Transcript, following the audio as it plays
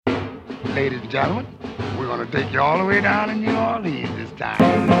Ladies and gentlemen, we're going to take you all the way down to New Orleans this time.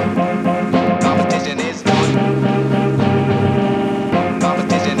 Competition is on.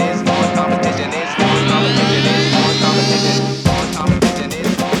 Competition is on. Competition is on. Competition is on. Competition is on. Competition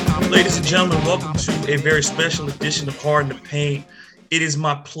is on. Ladies and gentlemen, welcome to a very special edition of Hard in the Paint. It is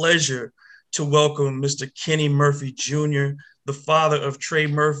my pleasure to welcome Mr. Kenny Murphy Jr., the father of Trey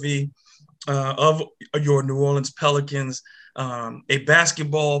Murphy of your New Orleans Pelicans, a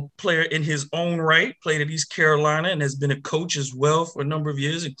basketball player in his own right, played at East Carolina and has been a coach as well for a number of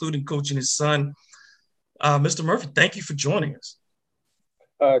years, including coaching his son. Mr. Murphy, thank you for joining us.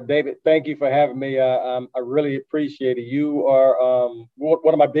 David, thank you for having me. I really appreciate it. You are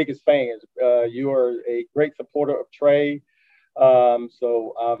one of my biggest fans. You are a great supporter of Trey.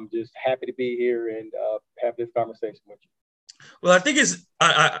 So I'm just happy to be here and have this conversation with you. Well, I think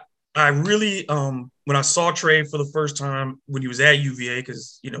I really, when I saw Trey for the first time when he was at UVA,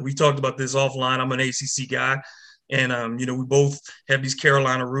 because, we talked about this offline, I'm an ACC guy, and, we both have these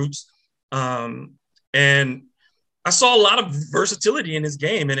Carolina roots. And I saw a lot of versatility in his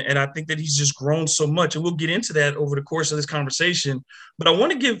game, and I think that he's just grown so much. And we'll get into that over the course of this conversation. But I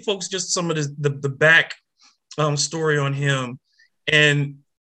want to give folks just some of the back story on him. And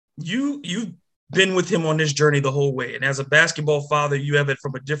you've been with him on this journey the whole way. And as a basketball father, you have it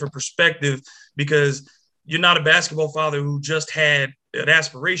from a different perspective because you're not a basketball father who just had an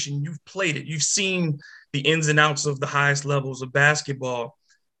aspiration. You've played it. You've seen the ins and outs of the highest levels of basketball.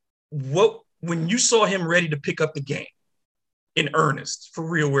 When you saw him ready to pick up the game in earnest, for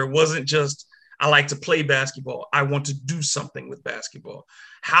real, where it wasn't just, I like to play basketball, I want to do something with basketball.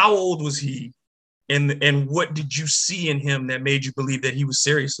 How old was he? And what did you see in him that made you believe that he was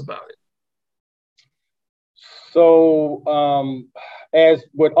serious about it? So, as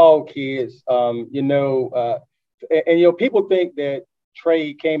with all kids, people think that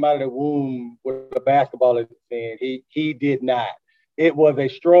Trey came out of the womb with a basketball in his hand. He did not. It was a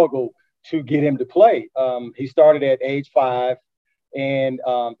struggle to get him to play. He started at age 5, and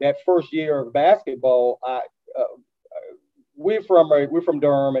that first year of basketball, we're from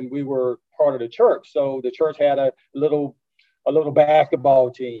Durham, and we were part of the church. So the church had a little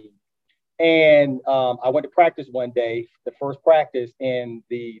basketball team. And I went to practice one day, the first practice, and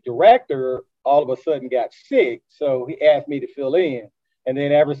the director all of a sudden got sick. So he asked me to fill in. And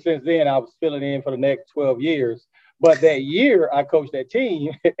then ever since then, I was filling in for the next 12 years. But that year I coached that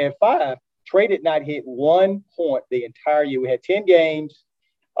team at 5, Trey did not hit 1 point the entire year. We had 10 games,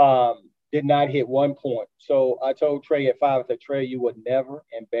 did not hit 1 point. So I told Trey at 5, I said, Trey, you would never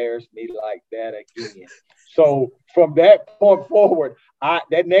embarrass me like that again. So from that point forward,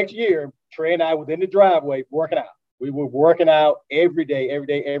 that next year, Trey and I was in the driveway working out. We were working out every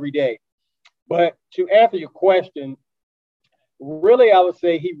day. But to answer your question, really, I would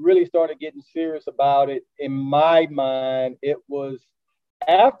say he really started getting serious about it. In my mind, it was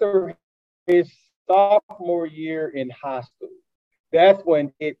after his sophomore year in high school. That's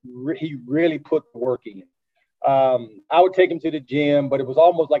when he really put the work in. I would take him to the gym, but it was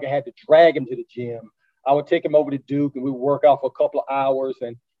almost like I had to drag him to the gym. I would take him over to Duke, and we would work out for a couple of hours,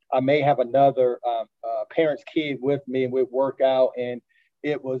 and I may have another parent's kid with me, and we'd work out, and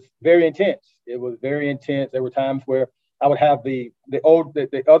it was very intense. There were times where I would have the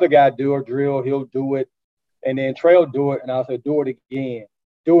other guy do a drill. He'll do it, and then Trey will do it, and I'll say, do it again.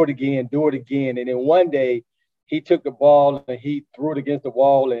 And then one day he took the ball and he threw it against the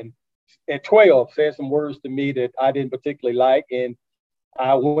wall, and at 12 said some words to me that I didn't particularly like, and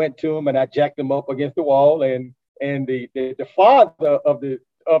I went to him and I jacked him up against the wall, and the father of the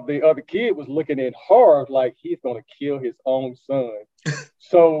other kid was looking in horror like he's going to kill his own son.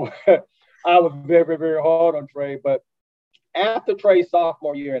 So I was very, very hard on Trey. But after Trey's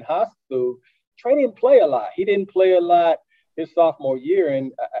sophomore year in high school, Trey didn't play a lot. He didn't play a lot his sophomore year.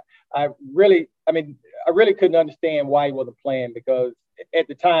 And I really couldn't understand why he wasn't playing, because at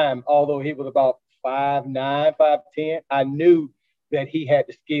the time, although he was about 5'9", 5'10", I knew that he had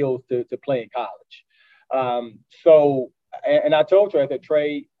the skills to play in college. And I told Trey that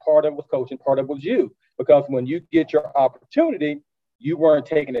Trey, part of it was coaching, part of it was you, because when you get your opportunity, you weren't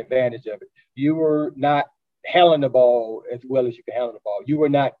taking advantage of it. You were not handling the ball as well as you can handle the ball. You were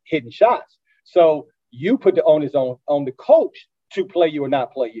not hitting shots. So you put the onus on the coach to play you or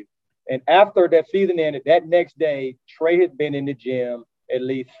not play you. And after that season ended, that next day, Trey had been in the gym at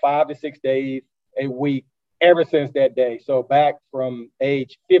least 5 to 6 days a week ever since that day. So back from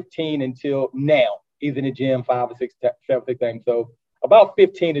age 15 until now, he's in the gym 5 or 6, 7, 6 times. So about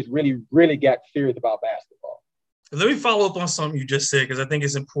 15 is really got serious about basketball. Let me follow up on something you just said, because I think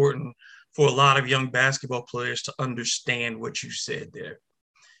it's important for a lot of young basketball players to understand what you said there.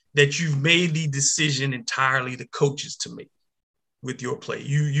 that you've made the decision entirely the coaches to make with your play.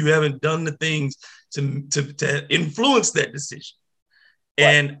 You haven't done the things to influence that decision.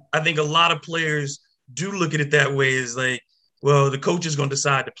 And I think a lot of players do look at it that way, is like, well, the coach is going to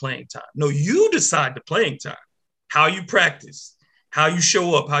decide the playing time. No, you decide the playing time, how you practice, how you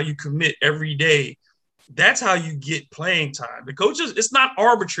show up, how you commit every day. That's how you get playing time. The coaches, it's not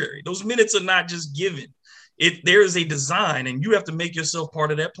arbitrary. Those minutes are not just given. There is a design, and you have to make yourself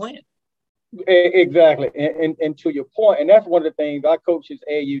part of that plan. Exactly. And to your point, and that's one of the things, I coached his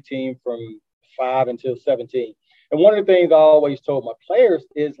AAU team from 5 until 17. And one of the things I always told my players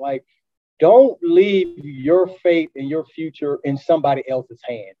is like, don't leave your fate and your future in somebody else's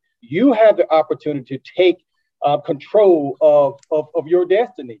hand. You have the opportunity to take control of your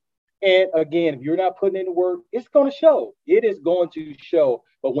destiny. And again, if you're not putting in the work, it's going to show. It is going to show.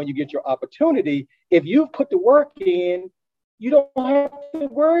 But when you get your opportunity, if you've put the work in, you don't have to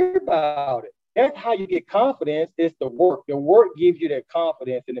worry about it. That's how you get confidence. It's the work. The work gives you that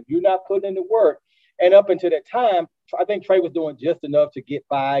confidence. And if you're not putting in the work, and up until that time, I think Trey was doing just enough to get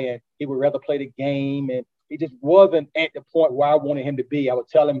by, and he would rather play the game. And he just wasn't at the point where I wanted him to be. I would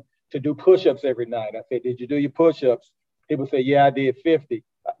tell him to do push-ups every night. I said, did you do your push-ups? He would say, yeah, I did 50.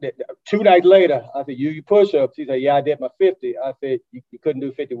 2 nights later, I said, you push-ups? He said, yeah, I did my 50. I said, you couldn't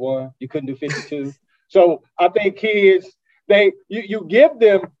do 51. You couldn't do 52. So I think kids, you give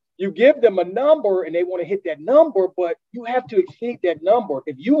them a number and they want to hit that number, but you have to exceed that number.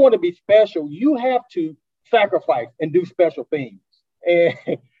 If you want to be special, you have to sacrifice and do special things. And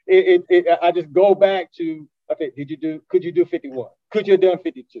I just go back to, I said, could you do 51? Could you have done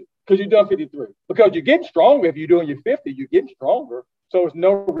 52? Could you have done 53? Because you're getting stronger. If you're doing your 50, you're getting stronger. So there's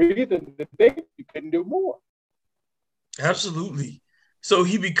no reason to think you couldn't do more. Absolutely. So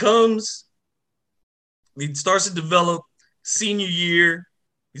he starts to develop senior year.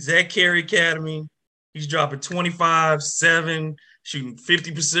 He's at Carey Academy. He's dropping 25, 7, shooting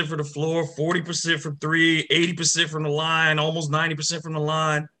 50% for the floor, 40% from 3, 80% from the line, almost 90% from the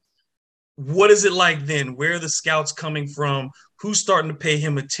line. What is it like then? Where are the scouts coming from? Who's starting to pay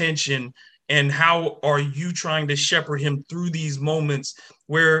him attention? And how are you trying to shepherd him through these moments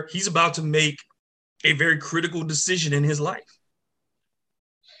where he's about to make a very critical decision in his life?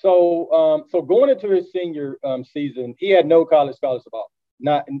 So going into his senior season, he had no college scholarship,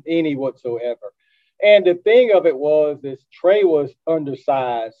 not any whatsoever. And the thing of it was this: Trey was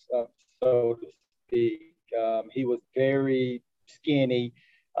undersized, so to speak. He was very skinny.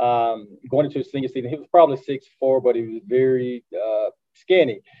 Going into his senior season, he was probably 6'4", but he was very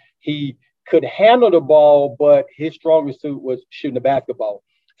skinny. He could handle the ball, but his strongest suit was shooting the basketball.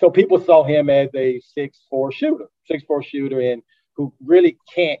 So people saw him as a 6'4" shooter, and who really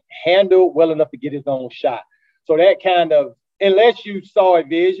can't handle well enough to get his own shot. So that kind of, unless you saw a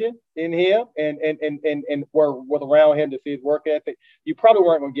vision in him and were around him to see his work ethic, you probably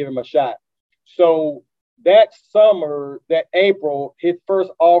weren't going to give him a shot. So that summer, that April, his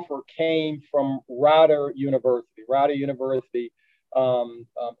first offer came from Rider University. Rider University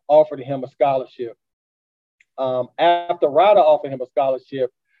offered him a scholarship. After Rider offered him a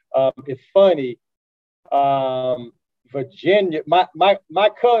scholarship, it's funny, Virginia, my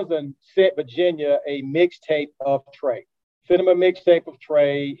cousin sent Virginia a mixtape of Trey. Sent him a mixtape of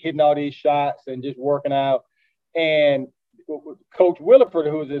Trey hitting all these shots and just working out. And Coach Williford,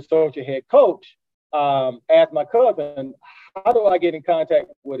 who was the associate head coach, asked my cousin, how do I get in contact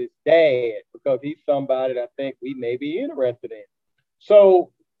with his dad? Because he's somebody that I think we may be interested in.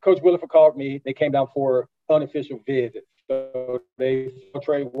 So Coach Williford called me. They came down for an unofficial visit. So they saw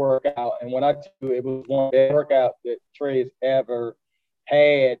Trey work out. And when I tell you, it was one of the workouts that Trey's ever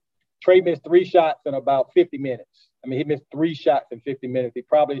had. Trey missed 3 shots in about 50 minutes. I mean, he missed 3 shots in 50 minutes. He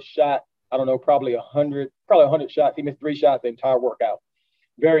probably shot, probably 100 shots. He missed 3 shots the entire workout.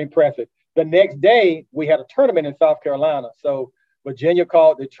 Very impressive. The next day, we had a tournament in South Carolina. So Virginia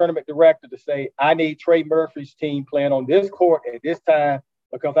called the tournament director to say, I need Trey Murphy's team playing on this court at this time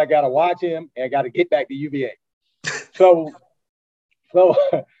because I got to watch him and I got to get back to UVA. So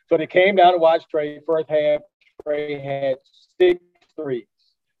they came down to watch Trey. First half, Trey had 6 threes,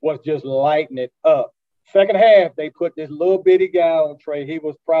 was just lighting it up. Second half, they put this little bitty guy on Trey. He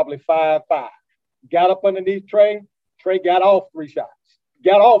was probably 5'5". Got up underneath Trey. Trey got off 3 shots.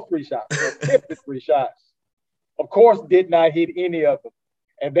 Attempted 3 shots. Of course, did not hit any of them.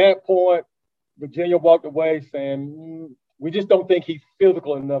 At that point, Virginia walked away saying, we just don't think he's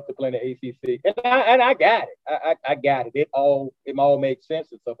physical enough to play in the ACC. And I got it. I got it. It all made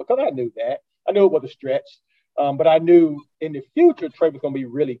sense and stuff because I knew that. I knew it was a stretch. But I knew in the future, Trey was going to be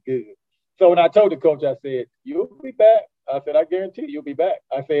really good. So when I told the coach, I said, you'll be back. I said, I guarantee you'll be back.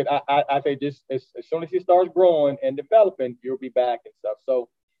 I said, just as soon as he starts growing and developing, you'll be back and stuff. So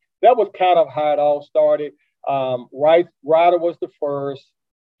that was kind of how it all started. Ryder was the first.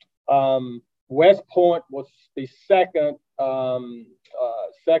 West Point was the second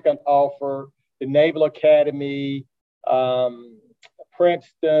offer. The Naval Academy,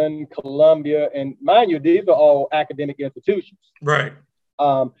 Princeton, Columbia, and mind you, these are all academic institutions. Right.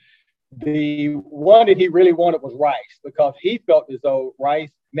 The one that he really wanted was Rice because he felt as though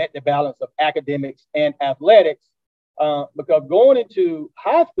Rice met the balance of academics and athletics. Because going into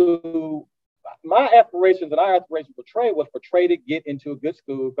high school, my aspirations and our aspirations for Trey was for Trey to get into a good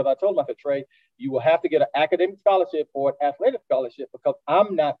school. Because I told him, I said, Trey, you will have to get an academic scholarship or an athletic scholarship because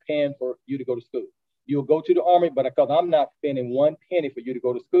I'm not paying for you to go to school. You'll go to the Army, but because I'm not spending one penny for you to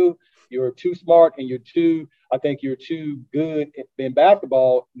go to school, you're too smart and you're too good in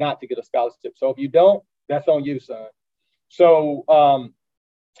basketball not to get a scholarship. So if you don't, that's on you, son. So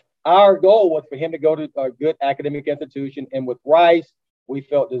our goal was for him to go to a good academic institution. And with Rice, we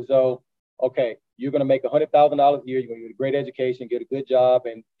felt as though, okay, you're going to make $100,000 a year. You're going to get a great education, get a good job,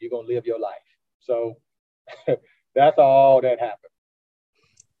 and you're going to live your life. So that's all that happened.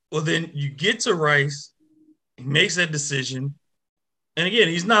 Well, then you get to Rice, he makes that decision. And again,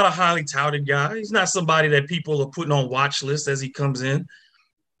 he's not a highly touted guy. He's not somebody that people are putting on watch lists as he comes in.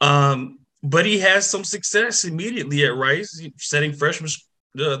 But he has some success immediately at Rice, setting freshman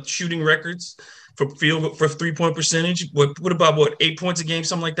shooting records for 3-point percentage. What about 8 points a game,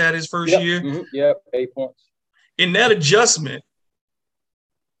 something like that his first year? Mm-hmm. Yep, 8 points. In that adjustment,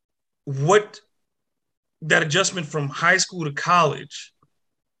 that adjustment from high school to college,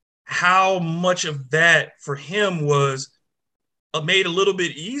 how much of that for him was made a little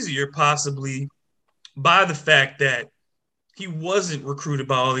bit easier possibly by the fact that he wasn't recruited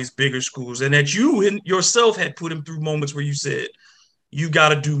by all these bigger schools and that you yourself had put him through moments where you said, you got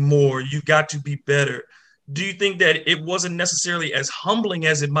to do more, you got to be better. Do you think that it wasn't necessarily as humbling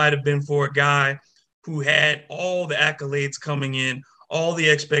as it might have been for a guy who had all the accolades coming in, all the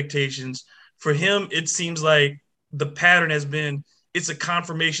expectations? For him, it seems like the pattern has been, it's a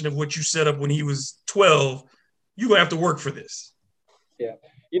confirmation of what you set up when he was 12. You're going to have to work for this. Yeah.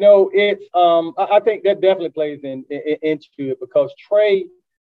 It's I think that definitely plays into it because Trey,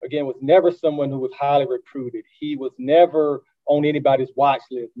 again, was never someone who was highly recruited. He was never on anybody's watch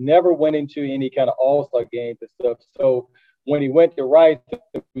list, never went into any kind of all-star games and stuff. So when he went to Rice,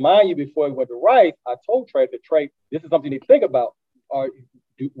 mind you, before he went to Rice, I told Trey that, Trey, this is something you need to think about.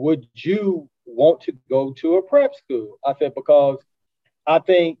 Would you want to go to a prep school? I said, because I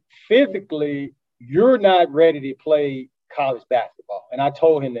think physically you're not ready to play college basketball. And I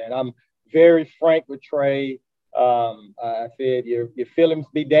told him that. I'm very frank with Trey. I said, your feelings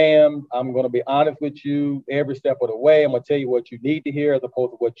be damned. I'm going to be honest with you every step of the way. I'm going to tell you what you need to hear as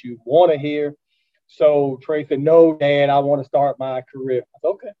opposed to what you want to hear. So Trey said, no, Dad, I want to start my career. I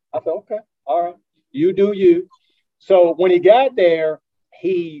said, okay, all right, you do you. So when he got there,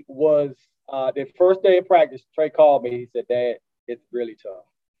 he was, the first day of practice, Trey called me. He said, Dad, it's really tough.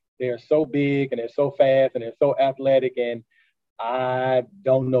 They're so big and they're so fast and they're so athletic and I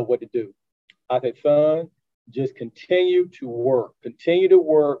don't know what to do. I said, son, just continue to work, continue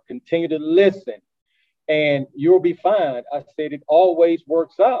to listen, and you'll be fine. I said, it always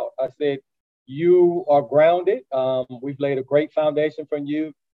works out. I said, you are grounded. We've laid a great foundation for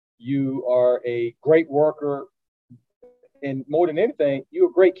you. You are a great worker. And more than anything, you're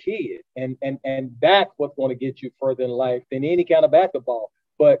a great kid. And that's what's going to get you further in life than any kind of basketball.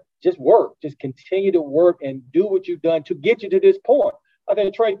 But just work, just continue to work and do what you've done to get you to this point. I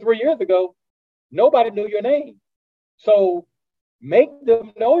think Trey, 3 years ago, nobody knew your name. So make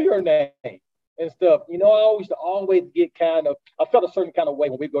them know your name and stuff. I always get I felt a certain kind of way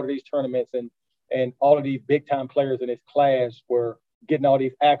when we go to these tournaments and all of these big time players in this class were getting all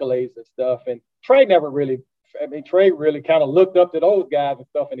these accolades and stuff. And Trey Trey really kind of looked up to those guys and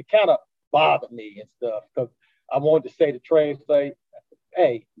stuff. And it kind of bothered me and stuff because I wanted to say to Trey,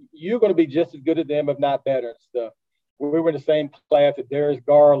 hey, you're going to be just as good as them, if not better and stuff. We were in the same class at Darius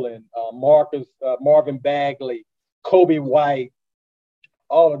Garland, Marvin Bagley, Kobe White,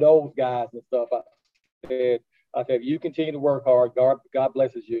 all of those guys and stuff. I said, if you continue to work hard, God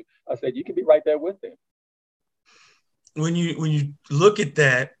blesses you. I said, you can be right there with them. When you look at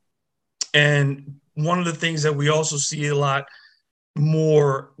that, and one of the things that we also see a lot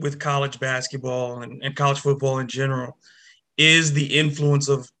more with college basketball and college football in general is the influence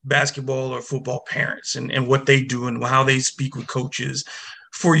of basketball or football parents and what they do and how they speak with coaches.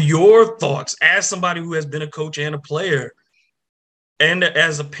 For your thoughts, as somebody who has been a coach and a player, and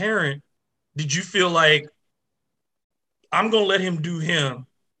as a parent, did you feel like I'm going to let him do him.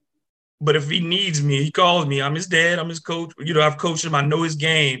 But if he needs me, he calls me. I'm his dad. I'm his coach. You know, I've coached him. I know his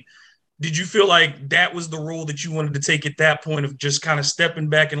game. Did you feel like that was the role that you wanted to take at that point of just kind of stepping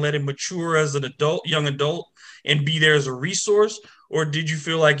back and let him mature as an adult, young adult, and be there as a resource? Or did you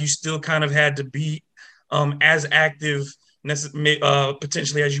feel like you still kind of had to be as active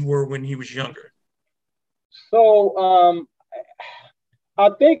potentially as you were when he was younger? So I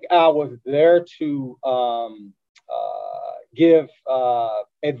think I was there to give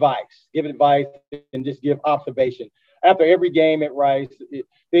advice, and just give observation. After every game at Rice,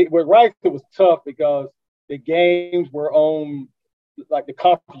 with Rice, it was tough because the games were on like the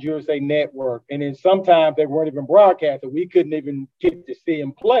Conference USA Network, and then sometimes they weren't even broadcasted. We couldn't even get to see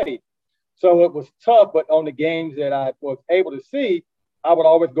him play. So it was tough, but on the games that I was able to see, I would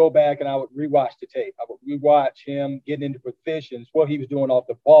always go back and I would rewatch the tape. I would rewatch him getting into positions, what he was doing off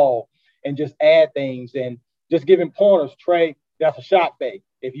the ball, and just add things and just give him pointers. Trey, that's a shot fake.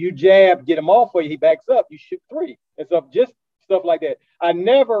 If you jab, get him off for you, he backs up, you shoot three. And so just stuff like that. I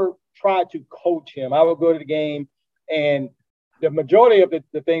never tried to coach him. I would go to the game, and the majority of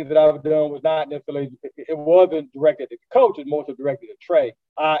the things that I was doing was not necessarily, it wasn't directed at the coach, it was more so directed at Trey.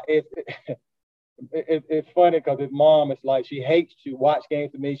 It's funny because his mom is like, she hates to watch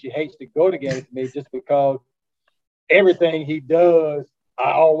games with me. She hates to go to games with me just because everything he does,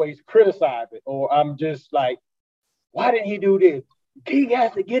 I always criticize it. Or I'm just like, why didn't he do this? He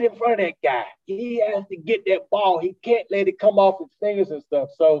has to get in front of that guy. He has to get that ball. He can't let it come off his fingers and stuff.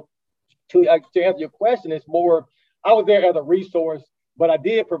 So to answer your question, it's more, I was there as a resource, but I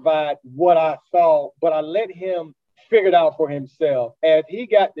did provide what I saw, but I let him figure it out for himself. As he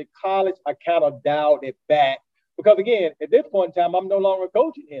got to college, I kind of dialed it back because, again, at this point in time, I'm no longer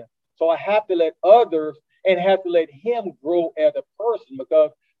coaching him. So I have to let others and have to let him grow as a person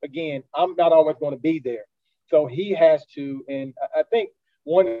because, again, I'm not always going to be there. So he has to, and I think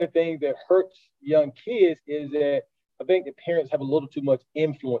one of the things that hurts young kids is that I think the parents have a little too much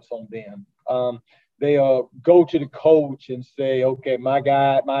influence on them. They go to the coach and say, okay, my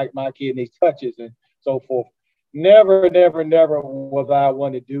kid needs touches and so forth. Never was I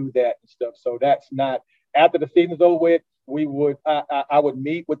one to do that and stuff. So that's not, after the season's over with, I would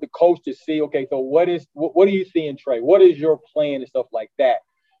meet with the coach to see, okay, so what do you see in Trey? What is your plan and stuff like that?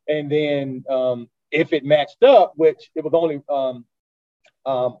 And then if it matched up, which it was only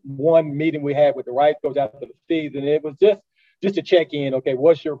one meeting we had with the Rice coach after the season, it was just to check in, okay,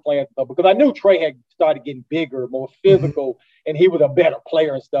 what's your plan? Because I knew Trey had started getting bigger, more physical, and he was a better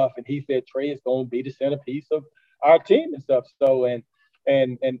player and stuff. And he said, Trey is going to be the centerpiece of our team and stuff. So, and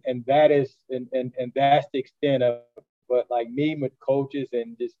that is, and that's the extent of it. But like me with coaches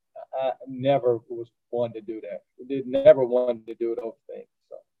and just, I never was one to do that. Never wanted to do those things.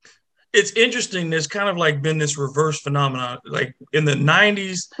 So. It's interesting. There's kind of like been this reverse phenomenon. Like in the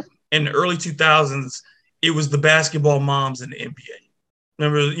 90s and the early 2000s, it was the basketball moms in the NBA.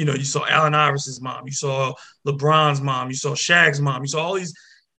 Remember, you saw Allen Iverson's mom, you saw LeBron's mom, you saw Shaq's mom, you saw all these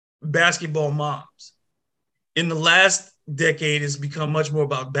basketball moms. In the last decade, it's become much more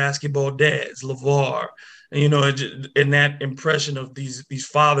about basketball dads, LeVar, and that impression of these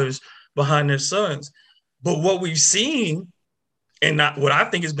fathers behind their sons. But what we've seen, and what I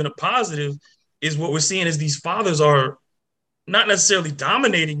think has been a positive, is what we're seeing is these fathers are not necessarily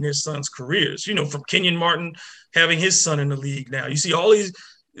dominating their sons' careers, from Kenyon Martin having his son in the league now. You see all these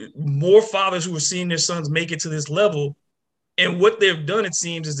more fathers who are seeing their sons make it to this level. And what they've done, it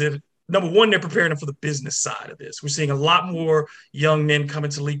seems, is that, number one, they're preparing them for the business side of this. We're seeing a lot more young men come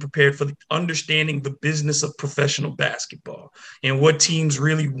into the league prepared for understanding the business of professional basketball and what teams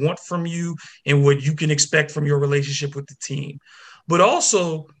really want from you and what you can expect from your relationship with the team. But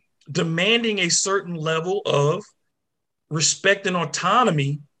also demanding a certain level of respect and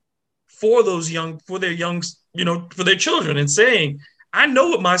autonomy for their children, and saying, I know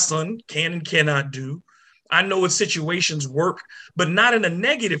what my son can and cannot do. I know what situations work, but not in a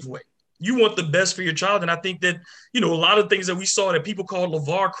negative way. You want the best for your child. And I think that, a lot of things that we saw that people called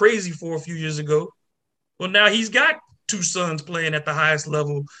LeVar crazy for a few years ago, well, now he's got two sons playing at the highest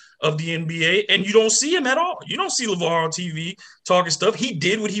level of the NBA, and you don't see him at all. You don't see LeVar on TV talking stuff. He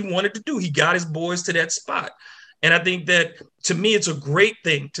did what he wanted to do. He got his boys to that spot. And I think that, to me, it's a great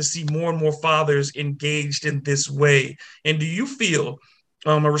thing to see more and more fathers engaged in this way. And do you feel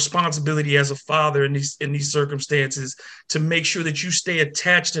a responsibility as a father in these circumstances to make sure that you stay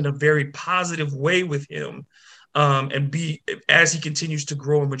attached in a very positive way with him, and be, as he continues to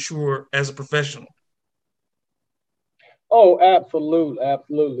grow and mature as a professional? Oh, absolutely.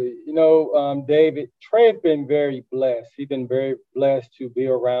 Absolutely. David, Trey's been very blessed. He's been very blessed to be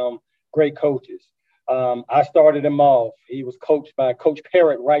around great coaches. I started him off. He was coached by Coach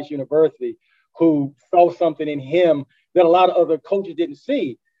Parrott, Rice University, who saw something in him that a lot of other coaches didn't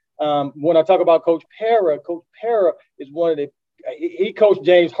see. When I talk about Coach Parrott is one of the he coached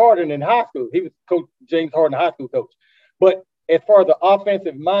James Harden in high school. He was Coach James Harden high school coach. But as far as the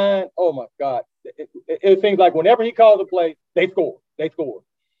offensive mind, oh my God, it seems like whenever he calls a play, they score. They score.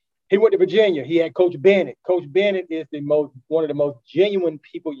 He went to Virginia. He had Coach Bennett. Coach Bennett is one of the most genuine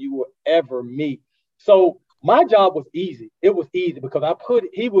people you will ever meet. So my job was easy. It was easy because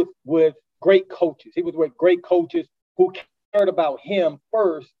he was with great coaches. He was with great coaches who cared about him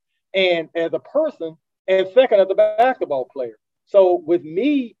first and as a person, and second as a basketball player. So with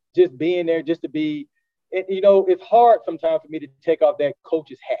me just being there just to be, it's hard sometimes for me to take off that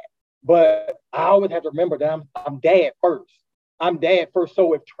coach's hat. But I always have to remember that I'm dad first. I'm dad first.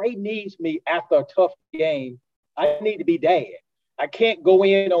 So if Trey needs me after a tough game, I need to be dad. I can't go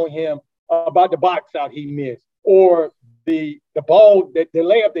in on him about the box out he missed or the ball, the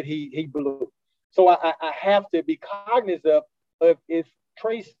layup that he blew. So I have to be cognizant of if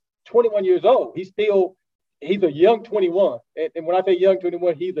Trey's 21 years old, he's a young 21. And when I say young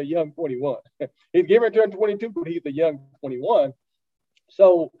 21, he's a young 21. He's getting to turn 22, but he's a young 21.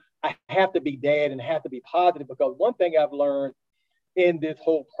 So I have to be dad and have to be positive because one thing I've learned in this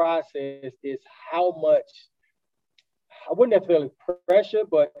whole process is how much, I wouldn't necessarily pressure,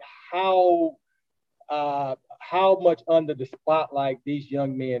 but how much under the spotlight these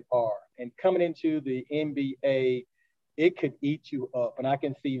young men are. And coming into the NBA, it could eat you up. And I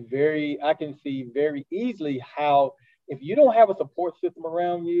can see very easily how if you don't have a support system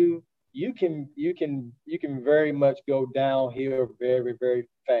around you, you can very much go downhill very, very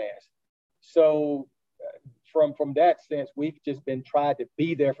fast. So from that sense, we've just been trying to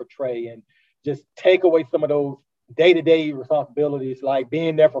be there for Trey and just take away some of those day-to-day responsibilities, like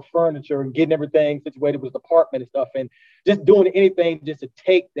being there for furniture and getting everything situated with the apartment and stuff, and just doing anything just to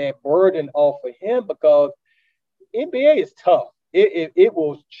take that burden off of him because NBA is tough. It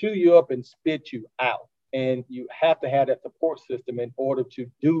will chew you up and spit you out. And you have to have that support system in order to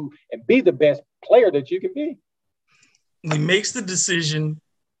do and be the best player that you can be. He makes the decision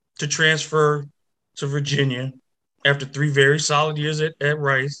to transfer to Virginia after 3 very solid years at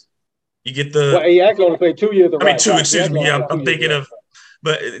Rice. You get he actually only played 2 years at Rice. 2, excuse me. Yeah, I'm thinking of,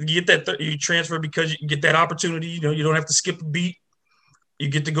 but you get that, you transfer because you get that opportunity. You don't have to skip a beat. You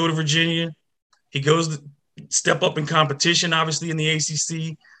get to go to Virginia. He goes to step up in competition, obviously in the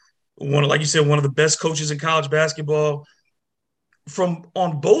ACC. Like you said, one of the best coaches in college basketball. From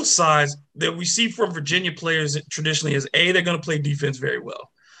on both sides that we see from Virginia players traditionally is A, they're going to play defense very well,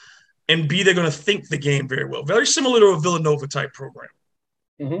 and B, they're going to think the game very well. Very similar to a Villanova type program.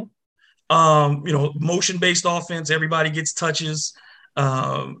 Mm-hmm. Motion-based offense, everybody gets touches.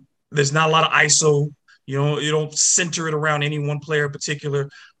 There's not a lot of ISO. You don't center it around any one player in particular,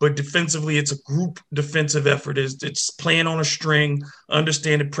 but defensively, it's a group defensive effort. It's playing on a string,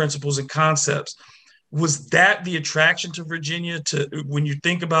 understanding principles and concepts. Was that the attraction to Virginia when you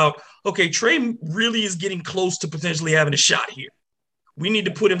think about, okay, Trey really is getting close to potentially having a shot here. We need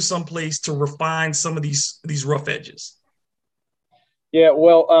to put him someplace to refine some of these rough edges. Yeah,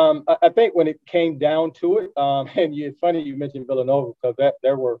 well, I think when it came down to it, and it's funny you mentioned Villanova because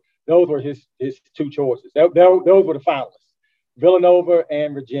those were his 2 choices. Those were the finalists, Villanova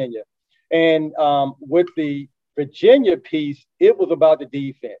and Virginia. And with the Virginia piece, it was about the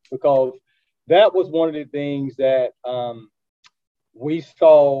defense because that was one of the things that we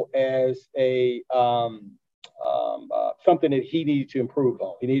saw as a something that he needed to improve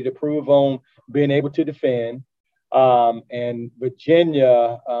on. He needed to improve on being able to defend. And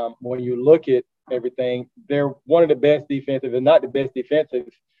Virginia, when you look at everything, they're one of the best defensive, if not the best defensive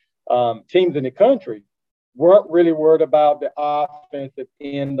teams in the country. Weren't really worried about the offensive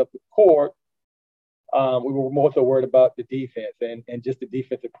end of the court. We were more so worried about the defense and just the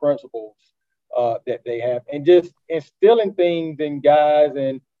defensive principles that they have, and just instilling things in guys.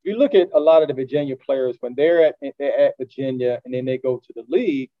 And if you look at a lot of the Virginia players when they're at Virginia and then they go to the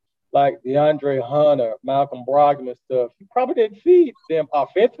league, like DeAndre Hunter, Malcolm Brogdon and stuff, you probably didn't see them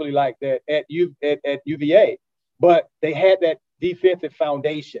offensively like that at UVA, but they had that defensive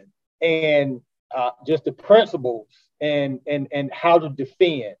foundation and just the principles and how to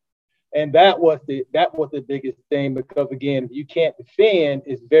defend. And that was the biggest thing because, again, if you can't defend,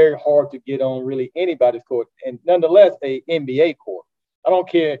 it's very hard to get on really anybody's court, and nonetheless, a NBA court. I don't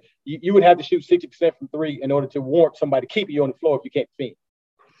care. You would have to shoot 60% from 3 in order to warrant somebody keeping you on the floor if you can't defend.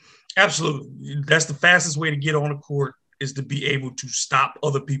 Absolutely. That's the fastest way to get on the court is to be able to stop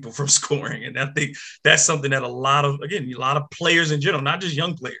other people from scoring. And I think that's something that a lot of players in general, not just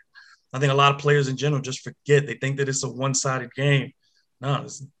young players, I think a lot of players in general just forget. They think that it's a one-sided game. No,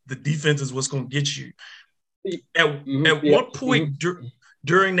 the defense is what's going to get you. At what point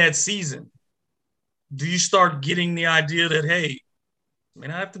during that season do you start getting the idea that, hey,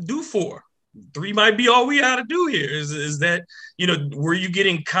 man, I have to do 4? 3 might be all we got to do here. Is that, were you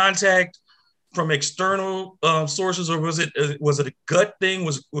getting contact from external sources, or was it a gut thing?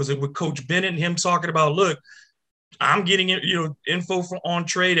 Was it with Coach Bennett and him talking about, look, I'm getting info on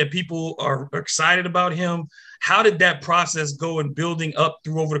Trey that people are excited about him? How did that process go in building up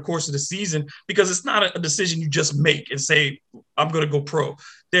through over the course of the season? Because it's not a decision you just make and say, I'm going to go pro.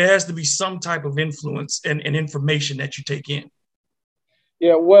 There has to be some type of influence and information that you take in.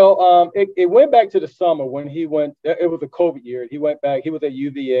 Yeah, well, it went back to the summer when he went. It was a COVID year. He went back. He was at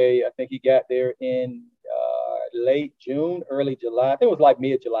UVA. I think he got there in late June, early July. I think it was like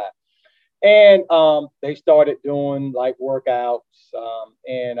mid-July. And they started doing like workouts.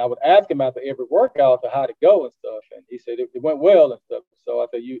 And I would ask him after every workout how'd it go and stuff. And he said it went well and stuff. So I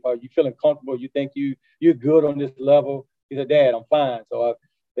said, are you feeling comfortable? You think you're good on this level? He said, Dad, I'm fine. So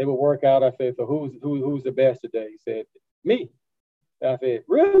they would work out. I said, so who's the best today? He said, me. And I said,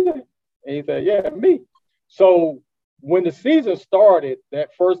 really? And he said, yeah, me. So when the season started,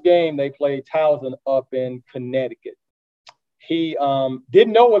 that first game they played Towson up in Connecticut. He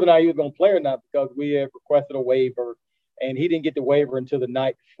didn't know whether or not he was going to play or not because we had requested a waiver, and he didn't get the waiver until the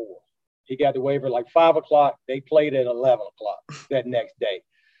night before. He got the waiver like 5 o'clock. They played at 11 o'clock that next day.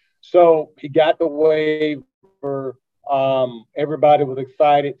 So he got the waiver. Everybody was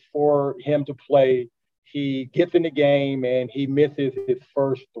excited for him to play. He gets in the game and he misses his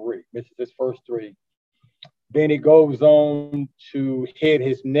first three. Then he goes on to hit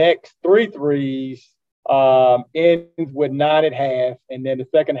his next 3 threes, ends with 9 at half. And then the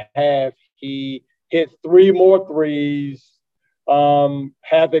second half, he hits 3 more threes,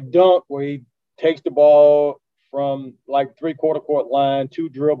 has a dunk where he takes the ball from like 3/4 court line, 2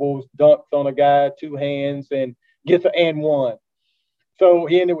 dribbles, dunks on a guy, 2 hands, and gets an and 1. So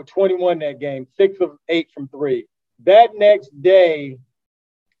he ended with 21 that game, 6 of 8 from 3. That next day,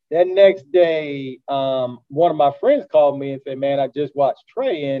 one of my friends called me and said, man, I just watched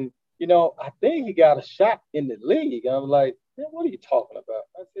Trey, and, I think he got a shot in the league. And I was like, man, what are you talking about?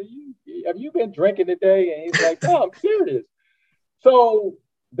 I said, have you been drinking today? And he's like, no, I'm serious. So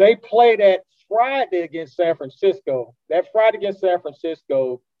they played that Friday against San Francisco. That Friday against San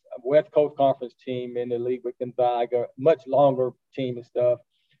Francisco, West Coast Conference team in the league with Gonzaga, much longer team and stuff.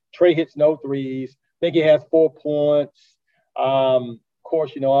 Trey hits no threes. I think he has 4 points. Of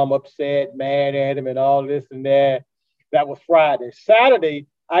course, I'm upset, mad at him and all this and that. That was Friday. Saturday,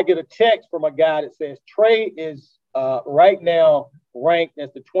 I get a text from a guy that says Trey is right now ranked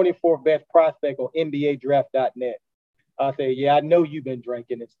as the 24th best prospect on NBADraft.net. I say, yeah, I know you've been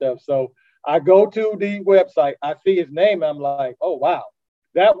drinking and stuff. So I go to the website. I see his name. I'm like, oh, wow.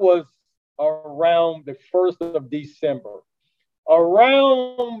 That was around the 1st of December.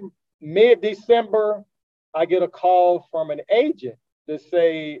 Around mid-December, I get a call from an agent to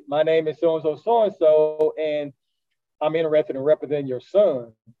say, my name is so-and-so, and I'm interested in representing your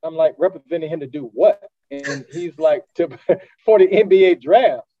son. I'm like, representing him to do what? And he's like, for the NBA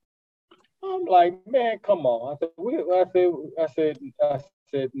draft. I'm like, man, come on. I said,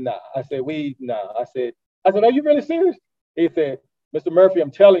 nah. I said, are you really serious? He said, Mr. Murphy,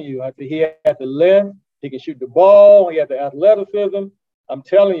 I'm telling you, I said, he has the length, he can shoot the ball, he has the athleticism. I'm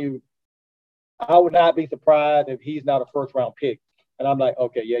telling you, I would not be surprised if he's not a first-round pick. And I'm like,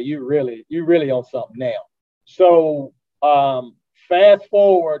 okay, yeah, you really on something now. So fast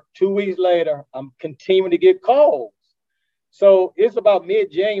forward 2 weeks later, I'm continuing to get calls. So it's about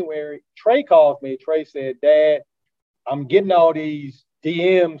mid-January. Trey calls me. Trey said, Dad, I'm getting all these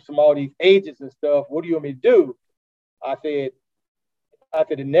DMs from all these agents and stuff. What do you want me to do? I said,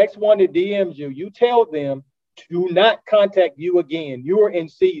 the next one that DMs you, you tell them do not contact you again. You are in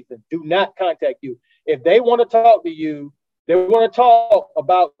season. Do not contact you. If they want to talk to you, they want to talk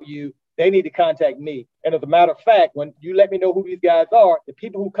about you, they need to contact me. And as a matter of fact, when you let me know who these guys are, the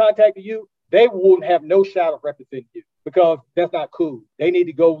people who contacted you, they won't have no shot of representing you because that's not cool. They need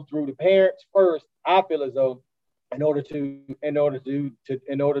to go through the parents first. I feel as though in order to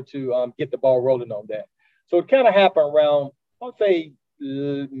get the ball rolling on that. So it kind of happened around, I'll say,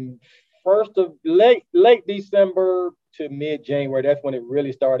 first of late December to mid-January. That's when it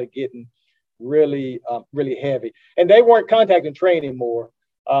really started getting really heavy. And they weren't contacting Trey anymore.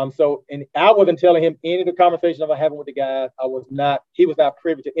 So I wasn't telling him any of the conversations I was having with the guys. He was not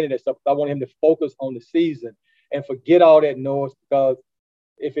privy to any of that stuff. I wanted him to focus on the season and forget all that noise because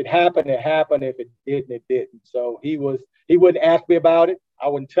if it happened, it happened. If it didn't, it didn't. So he wouldn't ask me about it. I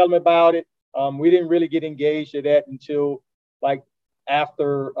wouldn't tell him about it. We didn't really get engaged to that until like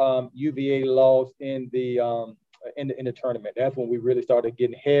after UVA lost in the tournament. That's when we really started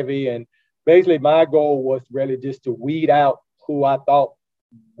getting heavy. And basically, my goal was really just to weed out who I thought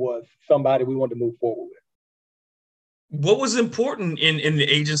was somebody we wanted to move forward with. What was important in the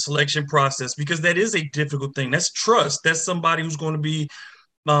agent selection process? Because that is a difficult thing. That's trust. That's somebody who's going to be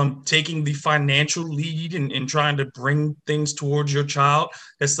taking the financial lead and trying to bring things towards your child.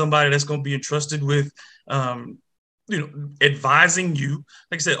 That's somebody that's going to be entrusted with, advising you.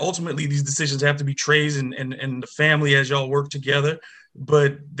 Like I said, ultimately these decisions have to be Trey's and the family as y'all work together.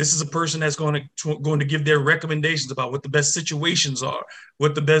 But this is a person that's going to give their recommendations about what the best situations are,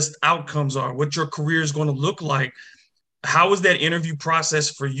 what the best outcomes are, what your career is going to look like. How was that interview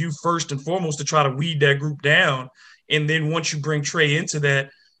process for you first and foremost to try to weed that group down? And then once you bring Trey into that,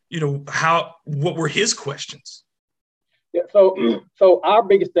 what were his questions? Yeah. So our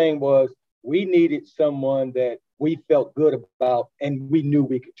biggest thing was we needed someone that we felt good about and we knew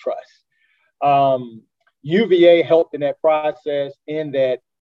we could trust. UVA helped in that process in that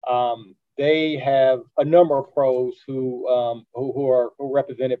they have a number of pros who are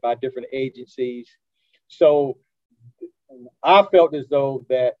represented by different agencies. So I felt as though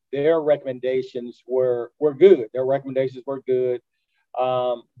that their recommendations were good. Their recommendations were good.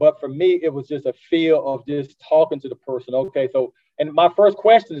 But for me, it was just a feel of just talking to the person. Okay, so, and my first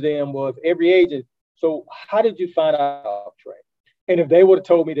question to them was every agent, so how did you find out about Trey? And if they would have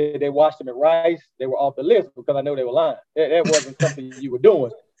told me that they watched him at Rice, they were off the list because I know they were lying. That wasn't something you were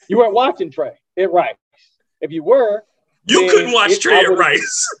doing. You weren't watching Trey at Rice. If you were, you couldn't watch Trey at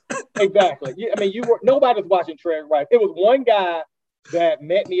Rice. Exactly. Nobody was watching Trey at Rice. It was one guy that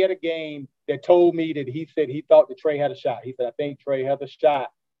met me at a game that told me that he said he thought that Trey had a shot. He said, I think Trey has a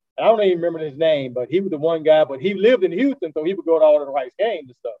shot. I don't even remember his name, but he was the one guy, but he lived in Houston, so he would go to all of the Rice games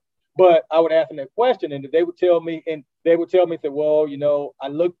and stuff. But I would ask him that question, and they would tell me, say, well, I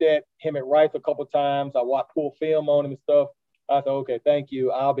looked at him at Rice a couple of times. I watched full film on him and stuff. I said, okay, thank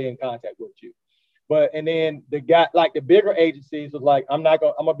you. I'll be in contact with you. And then the guy, like the bigger agencies was like, I'm going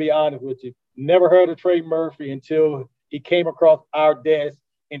to be honest with you. Never heard of Trey Murphy until he came across our desk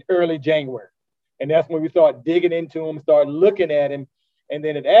in early January. And that's when we started digging into him, started looking at him. And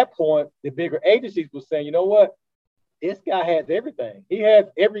then at that point, the bigger agencies were saying, you know what? This guy has everything. He has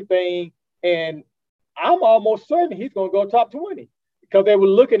everything. And I'm almost certain he's going to go top 20 because they were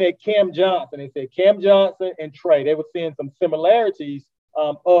looking at Cam Johnson. They said Cam Johnson and Trey, they were seeing some similarities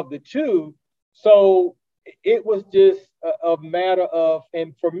of the two. So it was just a matter of,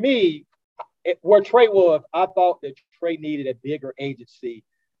 and for me, where Trey was, I thought that Trey needed a bigger agency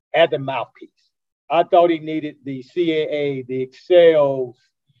as a mouthpiece. I thought he needed the CAA, the Excels,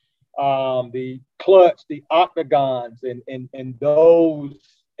 the Clutch, the Octagons, and those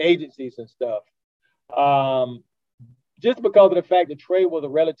agencies and stuff. Just because of the fact that Trey was a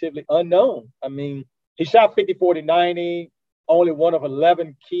relatively unknown. I mean, he shot 50, 40, 90, only one of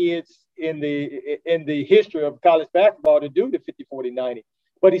 11 kids in the history of college basketball to do the 50, 40, 90.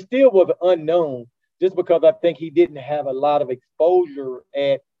 But he still was an unknown just because I think he didn't have a lot of exposure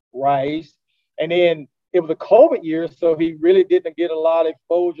at Rice. And then it was a COVID year, so he really didn't get a lot of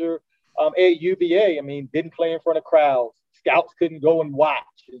exposure at UVA. I mean, didn't play in front of crowds. Scouts couldn't go and watch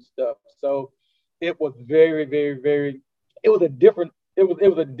and stuff. So it was very, very, very – it was a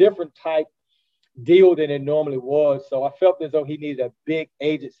different type deal than it normally was. So I felt as though he needed a big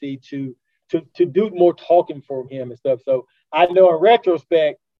agency to do more talking for him and stuff. So I know in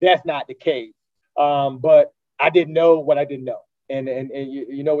retrospect, that's not the case. But I didn't know what I didn't know. And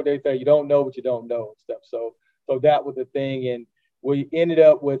you know what they say, you don't know what you don't know and stuff. So that was the thing. And we ended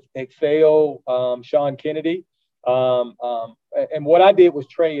up with Excel, Sean Kennedy. And what I did was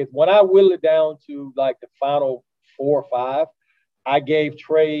Trey is when I whittled it down to like the final 4 or 5, I gave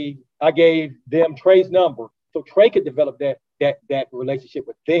them Trey's number so Trey could develop that relationship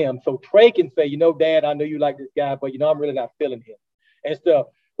with them. So Trey can say, Dad, I know you like this guy, but I'm really not feeling him and stuff.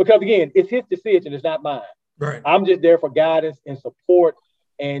 Because again, it's his decision, it's not mine. Right. I'm just there for guidance and support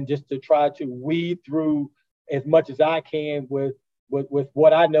and just to try to weed through as much as I can with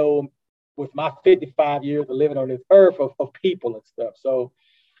what I know with my 55 years of living on this earth of people and stuff. So,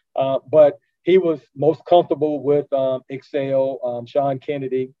 but he was most comfortable with Excel, Sean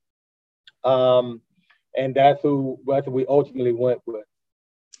Kennedy. And that's who we ultimately went with.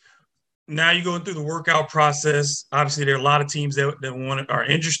 Now you're going through the workout process. Obviously, there are a lot of teams that are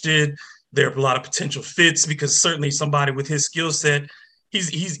interested. There are a lot of potential fits because certainly somebody with his skill set,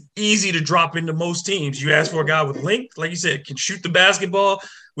 he's easy to drop into most teams. You ask for a guy with length, like you said, can shoot the basketball,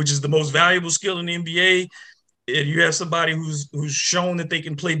 which is the most valuable skill in the NBA. and you have somebody who's shown that they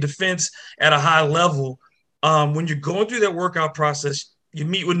can play defense at a high level. When you're going through that workout process, you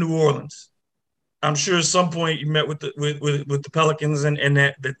meet with New Orleans. I'm sure at some point you met with the Pelicans and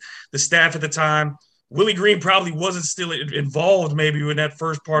that the staff at the time. Willie Green probably wasn't still involved maybe when that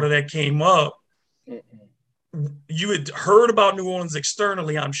first part of that came up. You had heard about New Orleans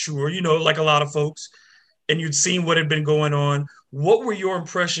externally, I'm sure, like a lot of folks, and you'd seen what had been going on. What were your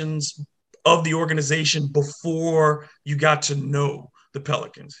impressions of the organization before you got to know the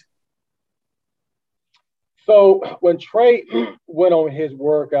Pelicans? So when Trey went on his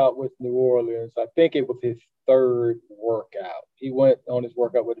workout with New Orleans, I think it was his third workout. He went on his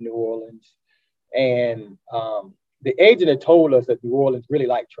workout with New Orleans, and the agent had told us that New Orleans really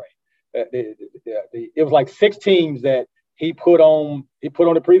liked Trey. It was like 6 teams that he put on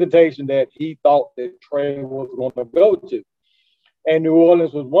the presentation that he thought that Trey was going to go to, and New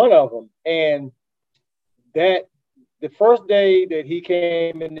Orleans was one of them. And that the first day that he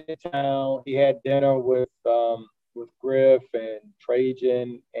came into town, he had dinner with Griff and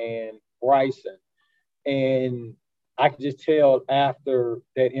Trajan and Bryson, and I could just tell after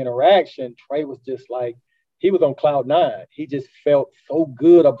that interaction, Trey was just like, he was on cloud 9. He just felt so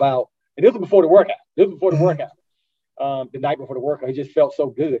good about, and this was before the workout. The night before the workout, he just felt so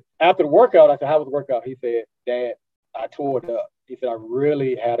good. After the workout, I said, "How was the workout?" He said, "Dad, I tore it up." He said, "I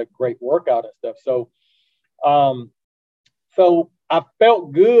really had a great workout and stuff." So I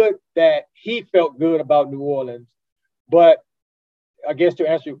felt good that he felt good about New Orleans. But I guess to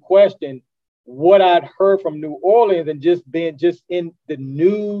answer your question, what I'd heard from New Orleans and just being just in the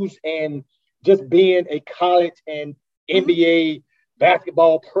news and just being a college and NBA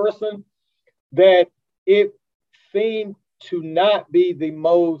basketball person, that it seemed to not be the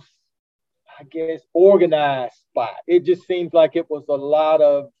most, I guess, organized spot. It just seems like it was a lot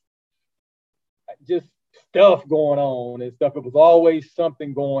of just stuff going on and stuff. It was always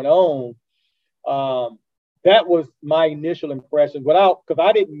something going on. That was my initial impression because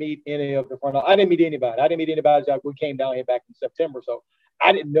I didn't meet any of the front. I didn't meet anybody. We came down here back in September, so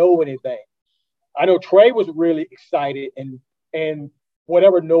I didn't know anything. I know Trey was really excited, and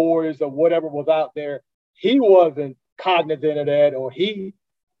whatever noise or whatever was out there, he wasn't cognizant of that, or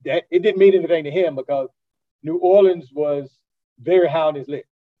that it didn't mean anything to him because New Orleans was very high on his list.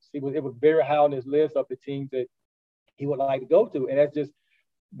 It was very high on his list of the teams that he would like to go to, and that's just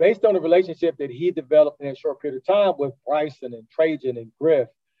based on the relationship that he developed in a short period of time with Bryson and Trajan and Griff.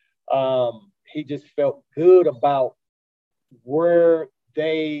 He just felt good about where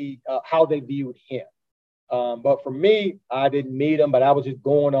how they viewed him. But for me, I didn't meet him, but I was just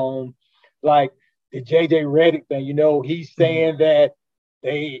going on like the JJ Redick thing. He's saying that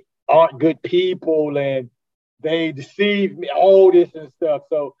they aren't good people and they deceive me, all this and stuff.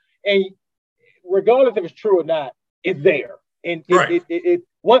 So, and regardless if it's true or not, it's there. And right.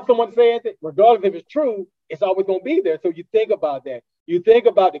 Once someone says it, regardless if it's true, it's always going to be there. So you think about that. You think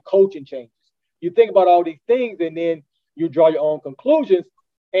about the coaching changes. You think about all these things, and then you draw your own conclusions.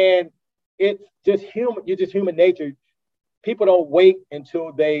 And it's just human. You're just human nature. People don't wait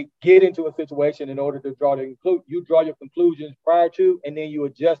until they get into a situation in order to draw you draw your conclusions prior to, and then you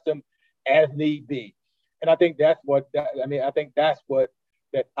adjust them as need be. And I think that's what that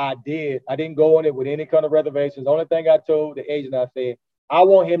I did. I didn't go on it with any kind of reservations. The only thing I told the agent, I said, I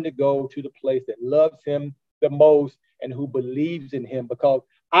want him to go to the place that loves him the most and who believes in him, because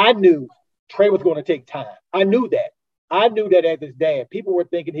I knew Trey was going to take time. I knew that. As his dad. People were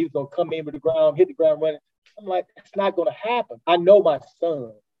thinking he was going to come in with the ground, hit the ground running. I'm like, it's not going to happen. I know my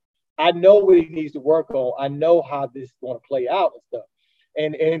son. I know what he needs to work on. I know how this is going to play out and stuff.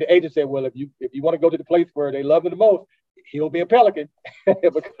 And the agent said, well, if you want to go to the place where they love him the most, he'll be a Pelican.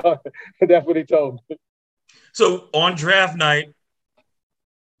 Because that's what he told me. So on draft night,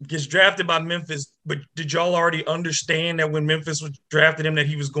 gets drafted by Memphis, but did y'all already understand that when Memphis was drafted him that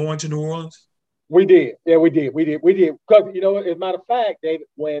he was going to New Orleans? We did. Yeah, we did. Because, as a matter of fact, David,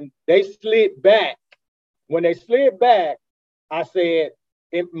 when they slid back, I said,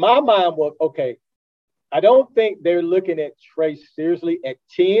 in my mind was, okay, I don't think they're looking at Trey seriously at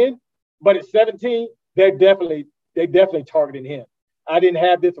 10, but at 17, they're definitely targeting him. I didn't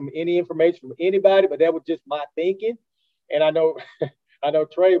have this from any information from anybody, but that was just my thinking. And I know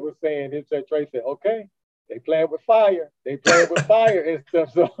Trey was saying, Trey said, okay, they playing with fire. They playing with fire and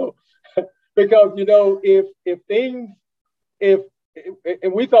stuff. So, because, and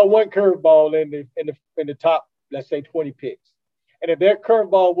we saw one curveball in the top, let's say 20 picks. And if that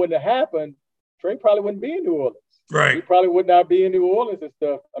curveball wouldn't have happened, Trey probably wouldn't be in New Orleans. Right. He probably would not be in New Orleans and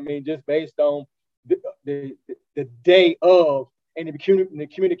stuff. I mean, just based on the day of and the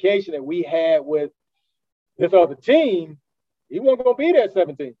communication that we had with this other team, he wasn't going to be there at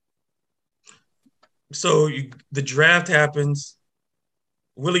 17. So the draft happens.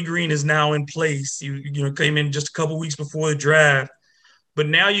 Willie Green is now in place. Came in just a couple weeks before the draft, but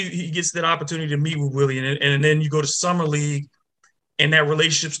now he gets that opportunity to meet with Willie, and then you go to summer league, and that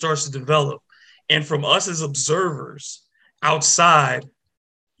relationship starts to develop. And from us as observers outside,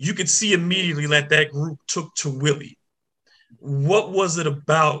 you could see immediately that group took to Willie. What was it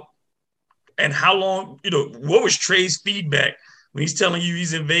about, and how long? What was Trey's feedback when he's telling you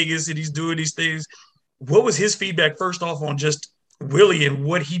he's in Vegas and he's doing these things? What was his feedback first off on just Willie and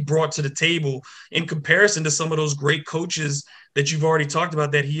what he brought to the table in comparison to some of those great coaches that you've already talked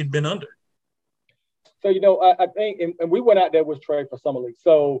about that he had been under? So, I think, and we went out there with Trey for summer league,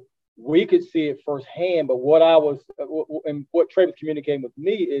 so we could see it firsthand. But what Trey was communicating with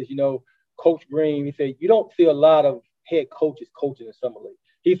me is, Coach Green, he said, you don't see a lot of head coaches coaching in summer league.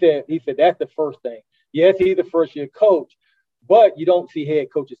 He said that's the first thing. Yes, he's the first year coach, but you don't see head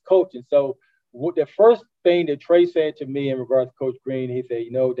coaches coaching. So the first thing that Trey said to me in regards to Coach Green, he said,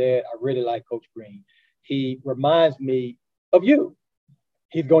 Dad, I really like Coach Green. He reminds me of you.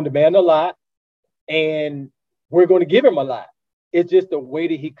 He's going to demand a lot, and we're going to give him a lot. It's just the way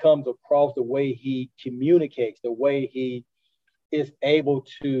that he comes across, the way he communicates, the way he is able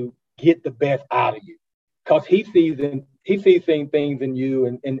to get the best out of you. Because he sees things in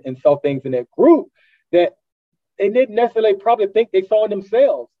you and saw things in that group that they didn't necessarily probably think they saw in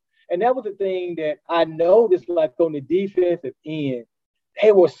themselves. And that was the thing that I noticed, like on the defensive end,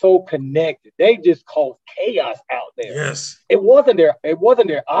 they were so connected. They just caused chaos out there. Yes. It wasn't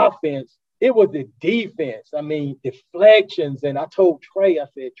their offense. It was the defense. I mean, deflections. And I told Trey, I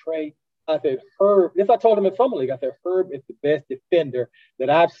said, Herb, this I told him in summer league. I said, Herb is the best defender that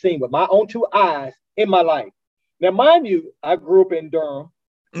I've seen with my own two eyes in my life. Now, mind you, I grew up in Durham.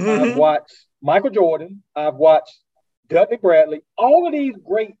 Mm-hmm. I've watched Michael Jordan. I've watched Dudley Bradley. All of these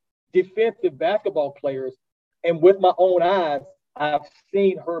great defensive basketball players. And with my own eyes, I've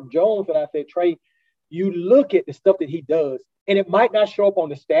seen Herb Jones. And I said, Trey, you look at the stuff that he does, and it might not show up on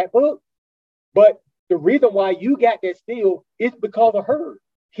the stat book, but the reason why you got that steal is because of Herb.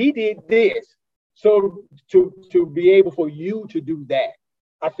 He did this. So to be able for you to do that,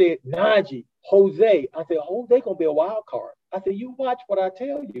 I said, Najee, Jose. I said, Jose going to be a wild card. I said, you watch what I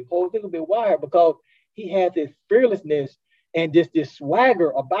tell you. Jose going to be a wild because he has this fearlessness and just this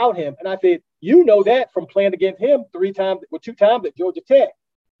swagger about him. And I said, you know that from playing against him 2 times at Georgia Tech.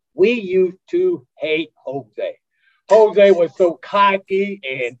 We used to hate Jose. Jose was so cocky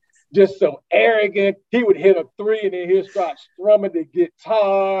and just so arrogant. He would hit a 3 and then he'd start strumming the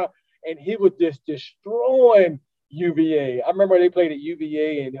guitar, and he was just destroying UVA. I remember they played at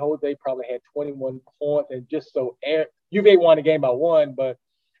UVA and Jose probably had 21 points and just so UVA won the game by 1,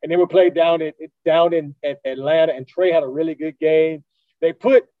 and then we played down in Atlanta, and Trey had a really good game. They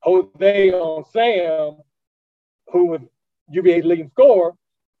put Jose on Sam, who was UVA's leading scorer,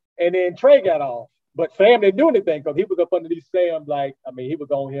 and then Trey got off. But Sam didn't do anything because he was up underneath Sam he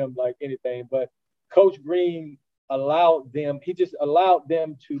was on him like anything. But Coach Green allowed them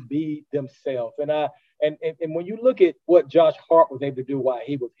to be themselves. And when you look at what Josh Hart was able to do while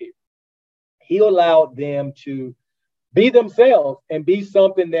he was here, he allowed them to be themselves and be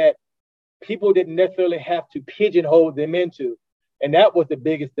something that people didn't necessarily have to pigeonhole them into. And that was the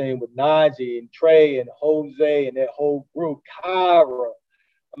biggest thing with Najee and Trey and Jose and that whole group, Kyra.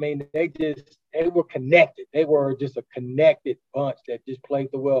 I mean, they were connected. They were just a connected bunch that just played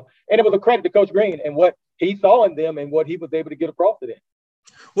so well. And it was a credit to Coach Green and what he saw in them and what he was able to get across to them.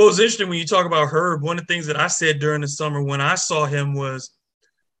 Well, it's interesting when you talk about Herb. One of the things that I said during the summer when I saw him was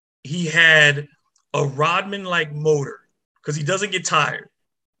he had a Rodman-like motor because he doesn't get tired.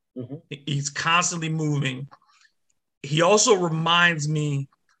 Mm-hmm. He's constantly moving. He also reminds me,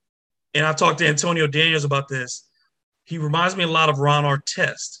 and I've talked to Antonio Daniels about this, he reminds me a lot of Ron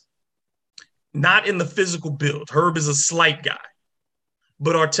Artest. Not in the physical build. Herb is a slight guy.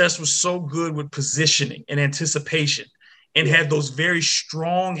 But Artest was so good with positioning and anticipation and had those very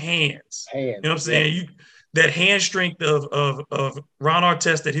strong hands. You know what I'm saying? Yeah. That hand strength of Ron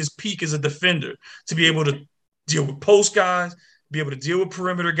Artest at his peak as a defender to be able to deal with post guys, be able to deal with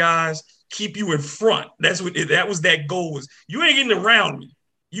perimeter guys, keep you in front. That was that goal was you ain't getting around me.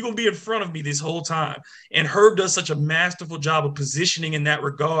 You're going to be in front of me this whole time. And Herb does such a masterful job of positioning in that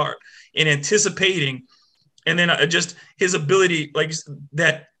regard and anticipating. And then just his ability, like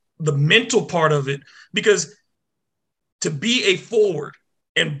that, the mental part of it, because to be a forward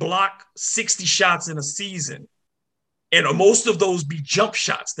and block 60 shots in a season, and most of those be jump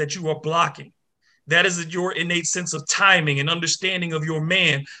shots that you are blocking, That is your innate sense of timing and understanding of your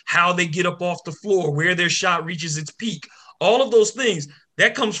man, how they get up off the floor, where their shot reaches its peak. All of those things,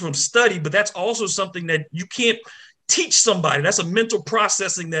 that comes from study, but that's also something that you can't teach somebody. That's a mental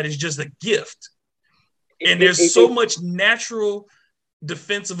processing that is just a gift. And there's so much natural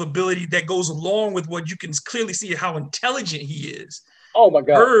defensive ability that goes along with what you can clearly see how intelligent he is. Oh my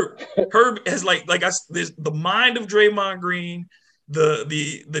God. Herb has there's the mind of Draymond Green,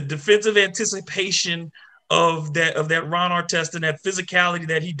 the defensive anticipation of that Ron Artest and that physicality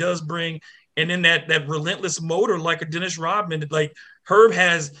that he does bring, and then that relentless motor like a Dennis Rodman. Like Herb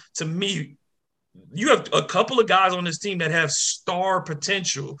has, to me, you have a couple of guys on this team that have star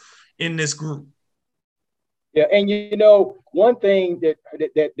potential in this group. Yeah, and one thing that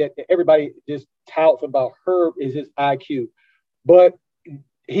everybody just touts about Herb is his IQ, but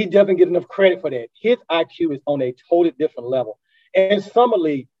he doesn't get enough credit for that. His IQ is on a totally different level. And Summer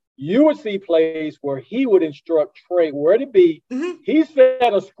League, you would see plays where he would instruct Trey where to be. Mm-hmm. He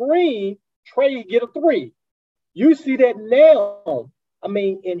set a screen, Trey get a three. You see that now. I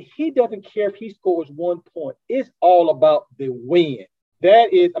mean, and he doesn't care if he scores 1 point. It's all about the win.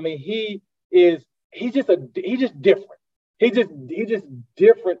 That is, I mean, he's just different. He's just different. He's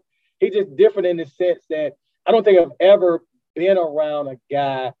just different in the sense that I don't think I've ever been around a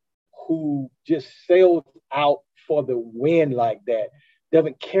guy who just sails out for the win like that.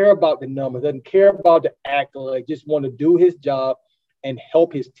 Doesn't care about the numbers, doesn't care about the accolade, just want to do his job and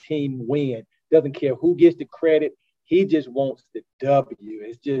help his team win. Doesn't care who gets the credit. He just wants the W.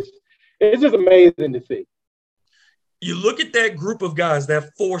 It's just amazing to see. You look at that group of guys, that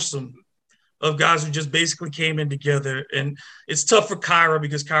foursome of guys who just basically came in together, and it's tough for Kyra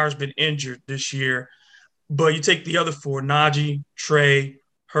because Kyra's been injured this year. But you take the other four, Naji, Trey,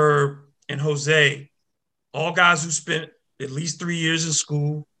 Herb, and Jose, all guys who spent at least 3 years in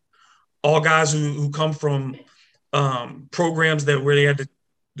school, all guys who come from programs where they had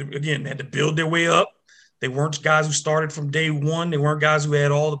to build their way up. They weren't guys who started from day one. They weren't guys who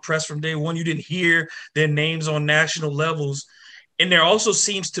had all the press from day one. You didn't hear their names on national levels. And there also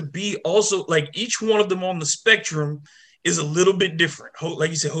seems to be also, like, each one of them on the spectrum is a little bit different.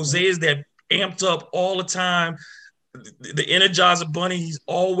 Like you said, Jose is that amped up all the time, the Energizer Bunny. He's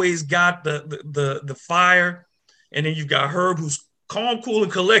always got the fire. And then you've got Herb, who's calm, cool,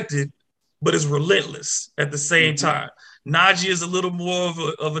 and collected, but is relentless at the same time. Naji is a little more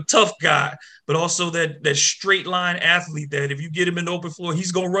of a tough guy, but also that straight line athlete that if you get him in the open floor,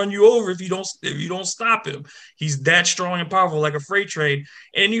 he's gonna run you over if you don't stop him. He's that strong and powerful, like a freight train.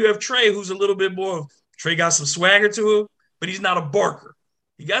 And you have Trey, who's a little bit more of Trey got some swagger to him, but he's not a barker.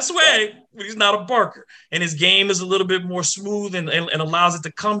 He got swag, but he's not a barker. And his game is a little bit more smooth and allows it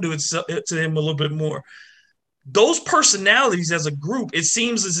to come to him a little bit more. Those personalities as a group, it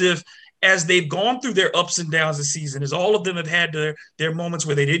seems as if as they've gone through their ups and downs this season, as all of them have had their moments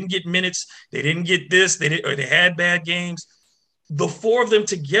where they didn't get minutes, they didn't get this, or they had bad games. The four of them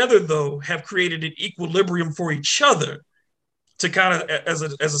together, though, have created an equilibrium for each other to kind of as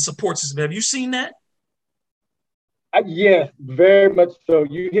a support system. Have you seen that? Yes, very much so.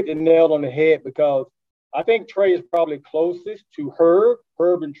 You hit the nail on the head because I think Trey is probably closest to Herb.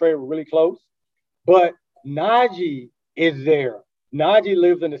 Herb and Trey were really close, but Naji is there. Naji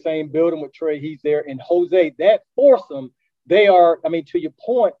lives in the same building with Trey. He's there. And Jose, that foursome, they are, I mean, to your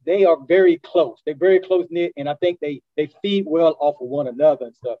point, they are very close. They're very close-knit, and I think they feed well off of one another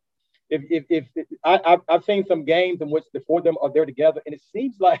and stuff. I've seen some games in which the four of them are there together, and it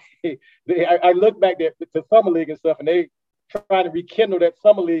seems like I look back there to Summer League and stuff, and they trying to rekindle that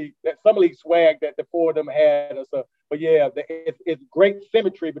Summer League swag that the four of them had and stuff. But yeah, it's great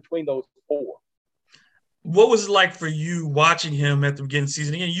symmetry between those four. What was it like for you watching him at the beginning of the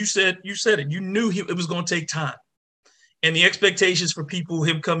season? Again, you said it. You knew it was going to take time, and the expectations for people,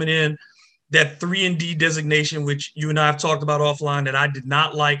 him coming in, that 3-and-D designation, which you and I have talked about offline, that I did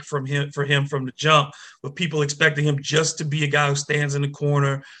not like for him from the jump, with people expecting him just to be a guy who stands in the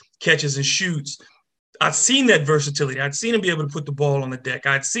corner, catches and shoots. I've seen that versatility. I'd seen him be able to put the ball on the deck.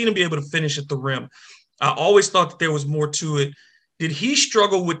 I'd seen him be able to finish at the rim. I always thought that there was more to it. Did he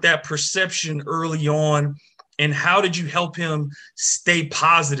struggle with that perception early on, and how did you help him stay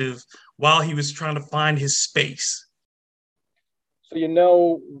positive while he was trying to find his space? So, I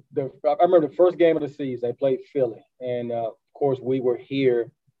remember the first game of the season, they played Philly, and of course we were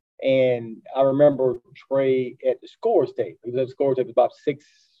here, and I remember Trey at the scores tape. He was at the scores tape, about six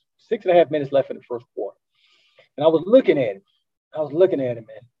and a half minutes left in the first quarter, and I was looking at him. and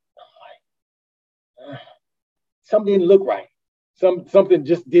I'm like, something didn't look right. Something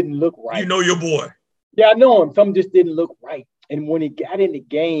just didn't look right. You know your boy. Yeah, I know him. Something just didn't look right. And when he got in the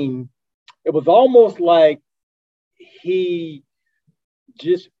game, it was almost like he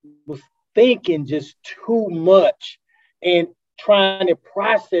just was thinking just too much and trying to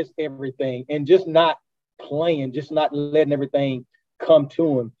process everything and just not playing, just not letting everything come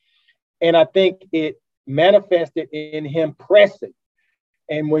to him. And I think it manifested in him pressing.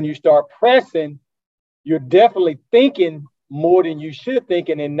 And when you start pressing, you're definitely thinking more than you should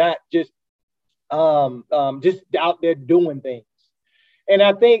thinking and not just out there doing things. And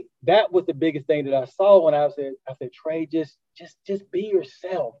I think that was the biggest thing that I saw when I said, Trey, just be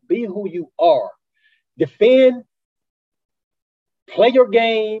yourself, be who you are, defend, play your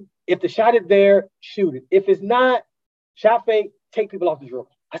game. If the shot is there, shoot it. If it's not, shot fake, take people off the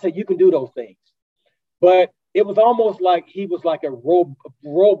dribble. I said, you can do those things. But it was almost like he was like a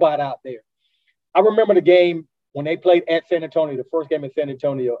robot out there. I remember the game when they played at San Antonio, the first game in San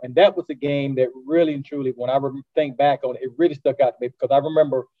Antonio, and that was a game that really and truly, when I think back on it, it really stuck out to me because I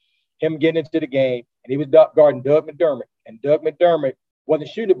remember him getting into the game, and he was guarding Doug McDermott, and Doug McDermott wasn't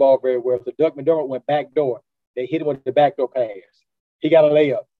shooting the ball very well, so Doug McDermott went back door. They hit him with the backdoor pass. He got a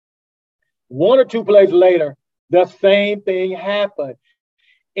layup. 1 or 2 plays later, the same thing happened.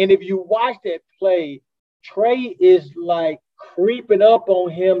 And if you watch that play, Trey is like creeping up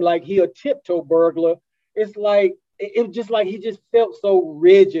on him like he a tiptoe burglar. It's like, it was just like he just felt so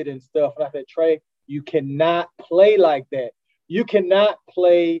rigid and stuff. And I said, Trey, you cannot play like that. You cannot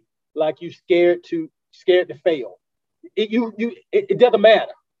play like you scared to fail. It doesn't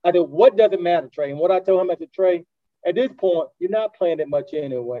matter. I said, what does it matter, Trey? And what I told him, I said, Trey, at this point, you're not playing that much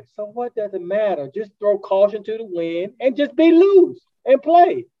anyway. So what does it matter? Just throw caution to the wind and just be loose and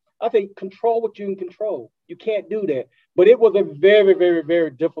play. I think control what you can control. You can't do that. But it was a very, very,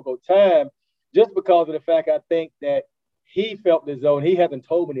 very difficult time just because of the fact I think that he felt as though, and he hasn't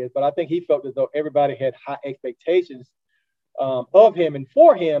told me this, but I think he felt as though everybody had high expectations of him and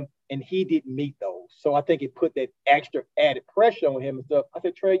for him, and he didn't meet those. So I think it put that extra added pressure on him and stuff. I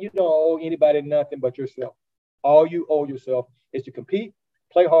said, Trey, you don't owe anybody nothing but yourself. All you owe yourself is to compete,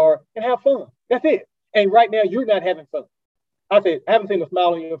 play hard, and have fun. That's it. And right now, you're not having fun. I said, I haven't seen a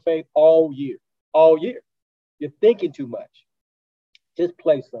smile on your face all year. All year. You're thinking too much. Just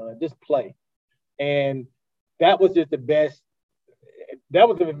play, son. Just play. And that was just the best. That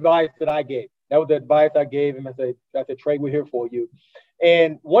was the advice that I gave. That was the advice I gave him. I said, Trey, we're here for you.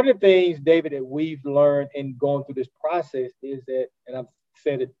 And one of the things, David, that we've learned in going through this process is that, and I've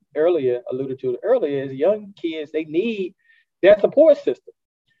said it earlier, alluded to it earlier, is young kids, they need that support system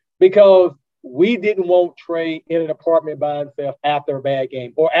because we didn't want Trey in an apartment by himself after a bad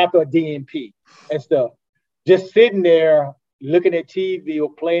game or after a DNP and stuff. Just sitting there looking at TV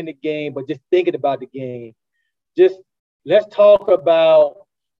or playing the game, but just thinking about the game. Just let's talk about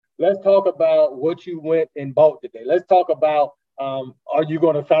what you went and bought today. Let's talk about are you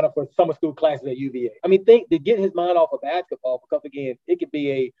going to sign up for summer school classes at UVA? I mean, to get his mind off of basketball, because again, it could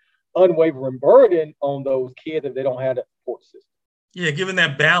be a unwavering burden on those kids if they don't have that support system. Yeah, given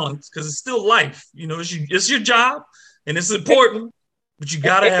that balance, because it's still life. You know, it's your job, and it's important, but you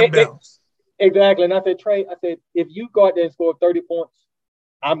got to have balance. Exactly. And I said, Trey, if you go out there and score 30 points,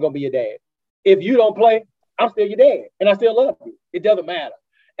 I'm going to be your dad. If you don't play, I'm still your dad, and I still love you. It doesn't matter.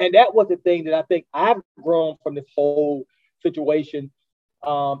 And that was the thing that I think I've grown from this whole situation,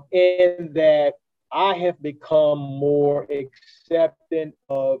 in that I have become more accepting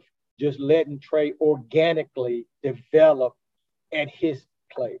of just letting Trey organically develop at his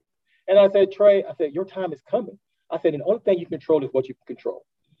play. And I said, Trey, your time is coming. I said, and the only thing you control is what you can control.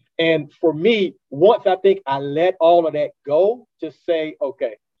 And for me, once I think I let all of that go, just say,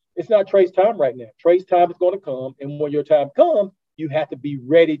 okay, it's not Trey's time right now. Trey's time is going to come. And when your time comes, you have to be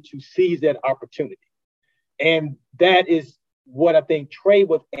ready to seize that opportunity. And that is what I think Trey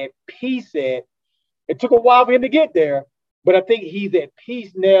was at peace at. It took a while for him to get there, but I think he's at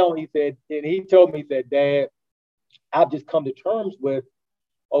peace now. He said, and he told me, he said, Dad, I've just come to terms with,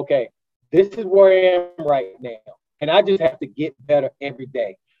 okay, this is where I am right now. And I just have to get better every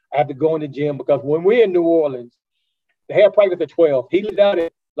day. I have to go in the gym because when we're in New Orleans, they have practice at 12. He leaves out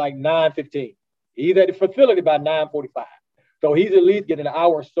at like 9:15. He's at the facility by 9:45. So he's at least getting an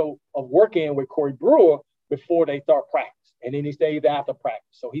hour or so of work in with Corey Brewer before they start practice. And then he stays after practice.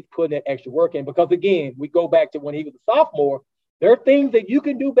 So he's putting that extra work in because, again, we go back to when he was a sophomore. There are things that you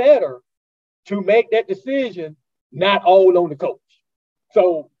can do better to make that decision, not all on the coach.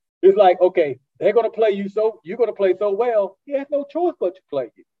 So it's like, okay, they're going to play you so you're going to play so well. He has no choice but to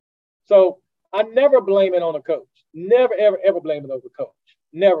play you. So I never blame it on a coach. Never, ever, ever blame it on the coach.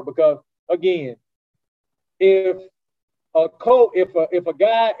 Never, because again, if I'm coaching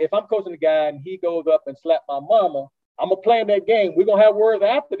a guy and he goes up and slaps my mama, I'm gonna play in that game. We're gonna have words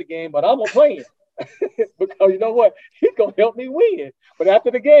after the game, but I'm gonna play him because you know what? He's gonna help me win. But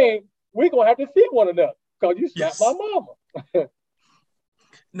after the game, we're gonna have to see one another because you slapped my mama.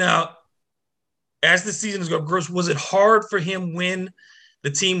 Now, as the season is going, Gross, was it hard for him when the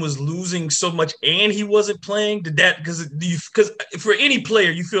team was losing so much and he wasn't playing? Did that because for any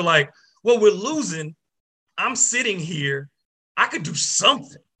player, you feel like, well, we're losing. I'm sitting here. I could do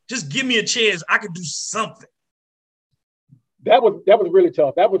something. Just give me a chance. I could do something. That was really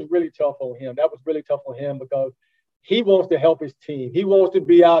tough. That was really tough on him. That was really tough on him because he wants to help his team. He wants to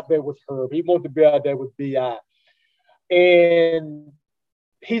be out there with Herb. He wants to be out there with BI. And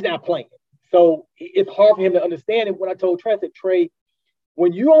he's not playing. So it's hard for him to understand. And when I told Trey, I said, Trey,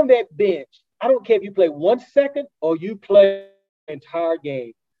 when you're on that bench, I don't care if you play 1 second or you play the entire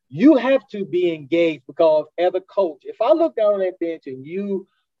game. You have to be engaged because as a coach, if I look down on that bench and you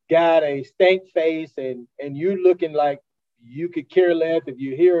got a stank face and you're looking like you could care less if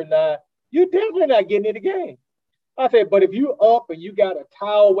you're here or not, you're definitely not getting in the game. I said, but if you up and you got a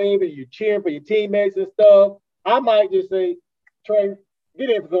towel waving and you're cheering for your teammates and stuff, I might just say, Trey, get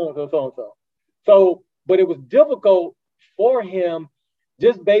in for so-and-so. So, but it was difficult for him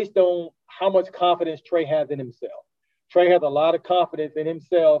just based on how much confidence Trey has in himself. Trey has a lot of confidence in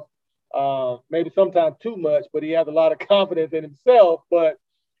himself, maybe sometimes too much, but he has a lot of confidence in himself. But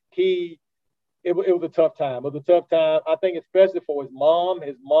it was a tough time. It was a tough time, I think, especially for his mom.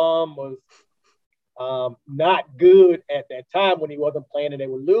 His mom was not good at that time when he wasn't playing and they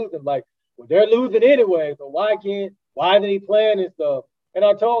were losing. Like, well, they're losing anyway, so why isn't he playing and stuff? And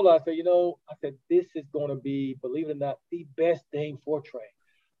I told her, I said, this is going to be, believe it or not, the best thing for Trey.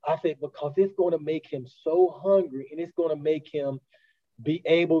 I said, because it's going to make him so hungry and it's going to make him be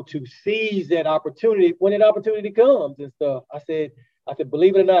able to seize that opportunity when that opportunity comes and stuff. I said,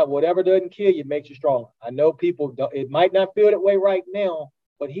 believe it or not, whatever doesn't kill you makes you stronger. I know people, it might not feel that way right now,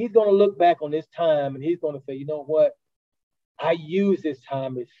 but he's going to look back on this time and he's going to say, you know what? I use this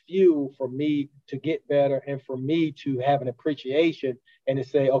time as fuel for me to get better and for me to have an appreciation and to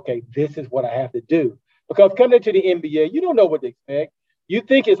say, okay, this is what I have to do. Because coming into the NBA, you don't know what to expect. You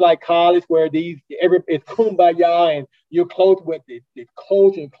think it's like college where it's kumbaya and you're close with the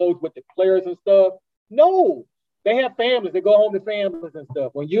coach and close with the players and stuff. No, they have families. They go home to families and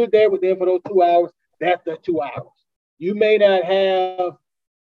stuff. When you're there with them for those 2 hours, that's the 2 hours. You may not have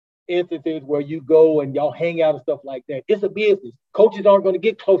instances where you go and y'all hang out and stuff like that. It's a business. Coaches aren't going to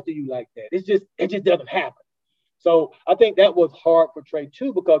get close to you like that. It just doesn't happen. So I think that was hard for Trey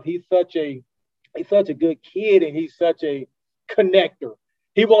too, because he's such a good kid and he's such a connector.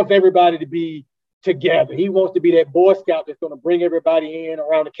 He wants everybody to be together. He wants to be that Boy Scout that's going to bring everybody in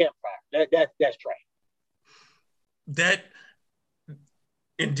around the campfire. That's Trey. That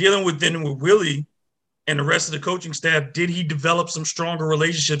in dealing with Willie and the rest of the coaching staff, did he develop some stronger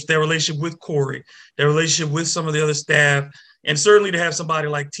relationships, their relationship with Corey, their relationship with some of the other staff, and certainly to have somebody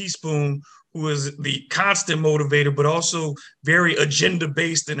like Teaspoon, who is the constant motivator, but also very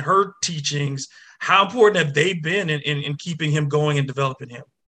agenda-based in her teachings. How important have they been in keeping him going and developing him?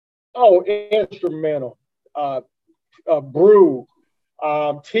 Oh, instrumental. Brew,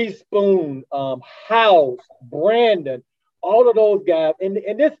 Teaspoon, House, Brandon, all of those guys. And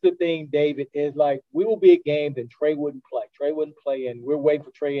this is the thing, David, is like we will be at games and Trey wouldn't play. Trey wouldn't play, and we're waiting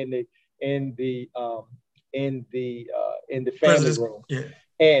for Trey in the family room. Yeah.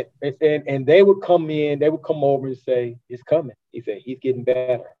 And they would come in, they would come over and say, "It's coming." He said, "He's getting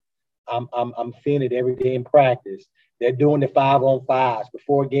better. I'm seeing it every day in practice. They're doing the 5-on-5s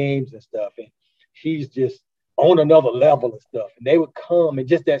before games and stuff, and he's just on another level and stuff." And they would come and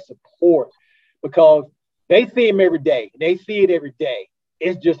just that support, because they see him every day. They see it every day.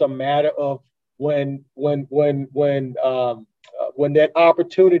 It's just a matter of when that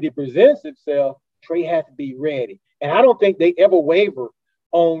opportunity presents itself, Trey has to be ready. And I don't think they ever waver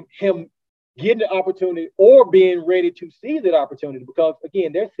on him getting the opportunity or being ready to seize that opportunity, because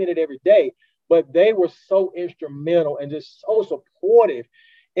again, they're seeing it every day. But they were so instrumental and just so supportive,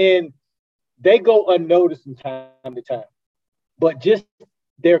 and they go unnoticed from time to time. But just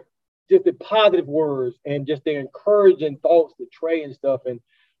the positive words and just their encouraging thoughts to Trey and stuff. And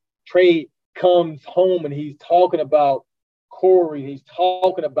Trey comes home and he's talking about Corey, he's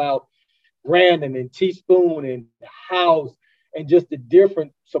talking about Brandon and Teaspoon and House and just the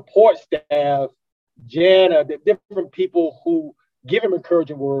different support staff, Jana, the different people who give him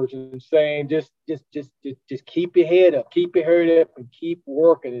encouraging words and saying, just keep your head up, keep your head up, and keep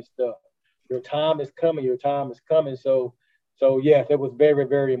working and stuff. Your time is coming. Your time is coming. So yes, it was very,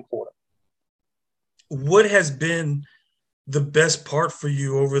 very important. What has been the best part for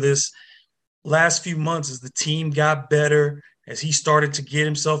you over this last few months as the team got better, as he started to get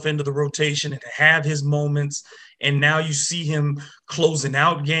himself into the rotation and to have his moments. And now you see him closing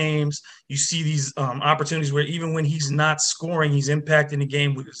out games. You see these opportunities where even when he's not scoring, he's impacting the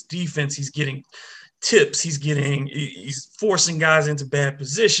game with his defense. He's getting tips. He's forcing guys into bad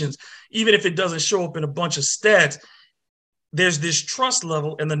positions. Even if it doesn't show up in a bunch of stats, there's this trust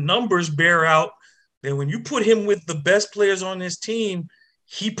level, and the numbers bear out that when you put him with the best players on this team,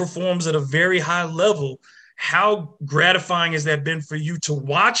 he performs at a very high level. How gratifying has that been for you to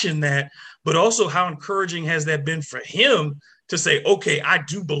watch in that, but also how encouraging has that been for him to say, okay, I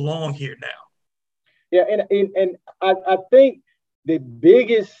do belong here now? Yeah, and I think the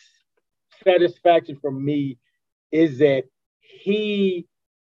biggest satisfaction for me is that he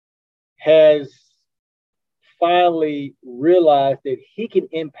has finally realized that he can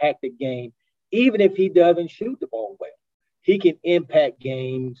impact the game, even if he doesn't shoot the ball well. He can impact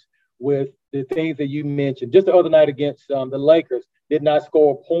games with the things that you mentioned. Just the other night against the Lakers, did not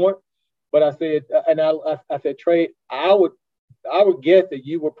score a point, but I said, I said, Trey, I would guess that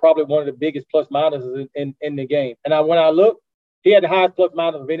you were probably one of the biggest plus minuses in the game. And when I looked, he had the highest plus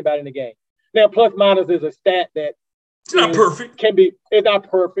minus of anybody in the game. Now, plus minus is a stat that it's not perfect. It's not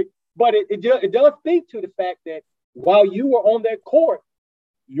perfect, but it does speak to the fact that while you were on that court,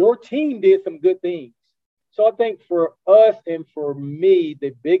 your team did some good things. So I think for us and for me,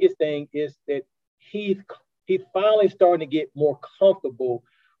 the biggest thing is that he's finally starting to get more comfortable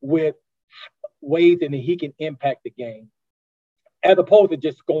with ways that he can impact the game, as opposed to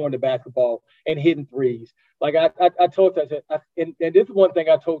just scoring the basketball and hitting threes. Like I told you, I said, and this is one thing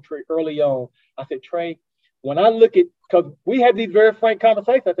I told Trey early on. I said, Trey, when I look at, because we had these very frank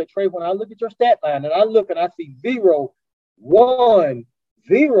conversations, I said, Trey, when I look at your stat line and I look and I see 0, 1,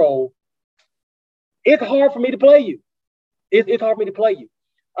 0, it's hard for me to play you. It's hard for me to play you.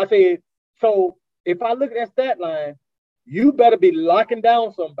 I said, so if I look at that stat line, you better be locking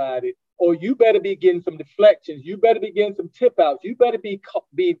down somebody, or you better be getting some deflections. You better be getting some tip outs. You better be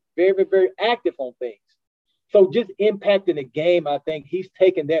very, very active on things. So just impacting the game, I think he's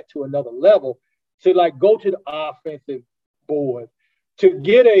taken that to another level to like go to the offensive board to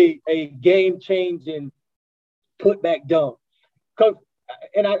get a game-changing putback dunk.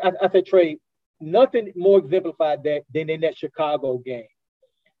 And I said, Trey, nothing more exemplified that than in that Chicago game.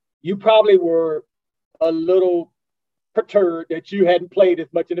 You probably were a little perturbed that you hadn't played as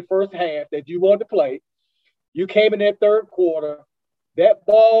much in the first half that you wanted to play. You came in that third quarter. That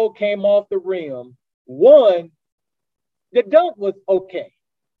ball came off the rim. One, the dunk was okay.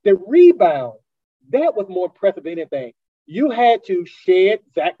 The rebound, that was more impressive than anything. You had to shed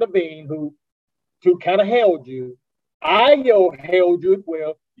Zach LaVine, who kind of held you. Ayo held you as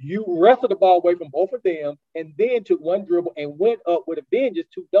well. You wrestled the ball away from both of them and then took one dribble and went up with a vengeance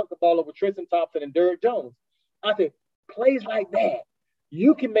to dunk the ball over Tristan Thompson and Derrick Jones. I said, plays like that.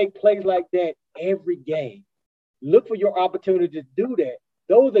 You can make plays like that every game. Look for your opportunity to do that.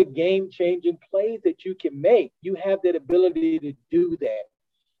 Those are game-changing plays that you can make. You have that ability to do that.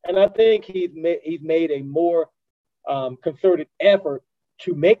 And I think he's made a more concerted effort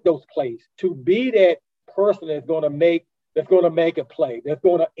to make those plays, to be that person that's going to make a play, that's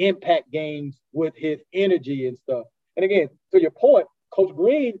going to impact games with his energy and stuff. And again, to your point, Coach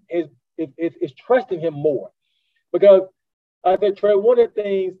Green is trusting him more. Because I said, Trey, one of the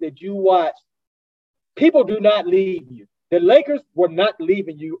things that you watch, people do not leave you. The Lakers were not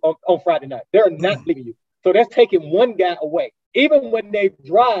leaving you on Friday night. They're not leaving you. So that's taking one guy away. Even when they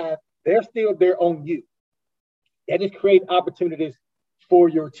drive, they're still there on you. That just creates opportunities for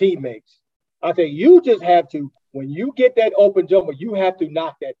your teammates. I say you just have to, when you get that open jumper, you have to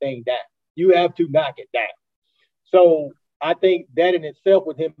knock that thing down. You have to knock it down. So I think that in itself,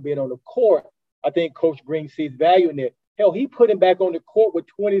 with him being on the court, I think Coach Green sees value in it. Hell, he put him back on the court with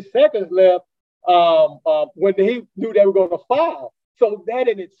 20 seconds left when he knew they were going to foul. So that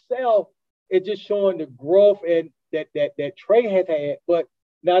in itself is just showing the growth and that Trey has had. But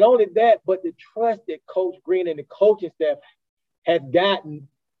not only that, but the trust that Coach Green and the coaching staff has gotten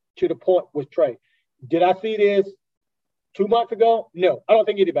to the point with Trey. Did I see this 2 months ago? No, I don't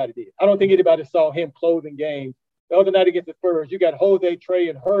think anybody did. I don't think anybody saw him closing games. The other night against the Spurs, you got Jose, Trey,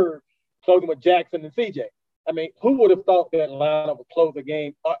 and Herb closing with Jackson and CJ. I mean, who would have thought that lineup would close a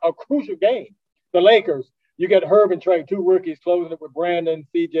game, a crucial game? The Lakers, you got Herb and Trey, 2 rookies closing it with Brandon,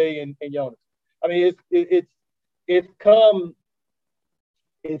 CJ, and Jonas. I mean, it's come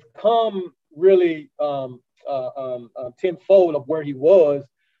really tenfold of where he was,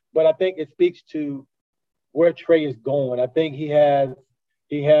 but I think it speaks to where Trey is going. I think he has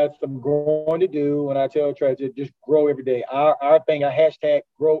some growing to do, and I tell Trey to just grow every day. Our thing, our hashtag,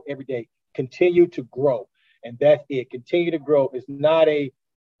 grow every day. continue to grow. And that's it. Continue to grow. It's not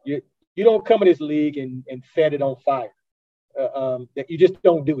you don't come in this league and set it on fire. That you just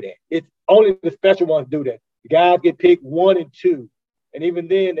don't do that. It's only the special ones do that. The guys get picked 1 and 2, and even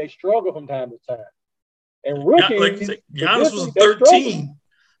then they struggle from time to time. And rookies, like Giannis was 13.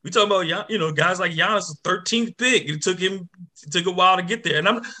 We talking about guys like Giannis, the 13th pick. It took a while to get there,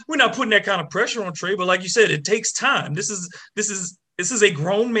 and we're not putting that kind of pressure on Trae. But like you said, it takes time. This is a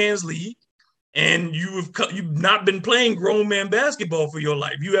grown man's league, and you've not been playing grown man basketball for your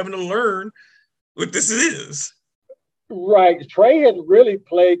life. You having to learn what this is. Right. Trae has really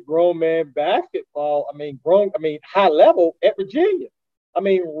played grown man basketball. High level at Virginia.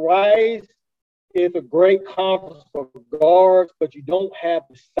 Rice is a great conference for guards, but you don't have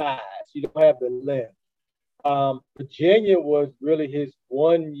the size. You don't have the length. Virginia was really his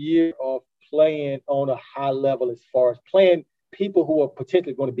 1 year of playing on a high level as far as playing people who are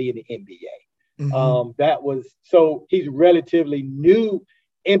potentially going to be in the NBA. Mm-hmm. So he's relatively new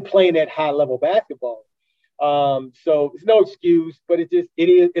in playing that high level basketball. So it's no excuse, but it's just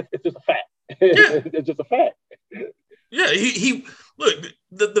a fact. Yeah. It's just a fact. Yeah, he look,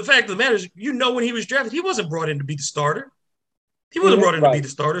 the fact of the matter is, when he was drafted, he wasn't brought in to be the starter. He wasn't brought in to be the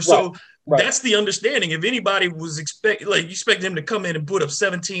starter. So that's the understanding. If anybody was you expect him to come in and put up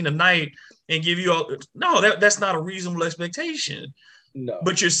 17 a night and give you all, no, that's not a reasonable expectation. No.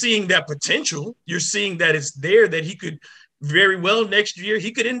 But you're seeing that potential. You're seeing that it's there, that he could very well next year,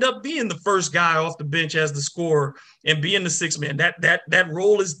 he could end up being the first guy off the bench as the scorer and being the sixth man. That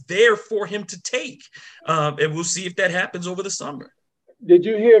role is there for him to take. And we'll see if that happens over the summer. Did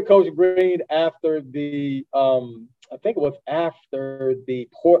you hear Coach Green after I think it was after the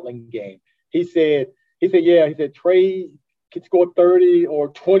Portland game? He said, Trae could score 30 or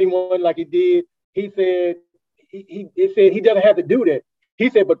 21 like he did. He said he doesn't have to do that.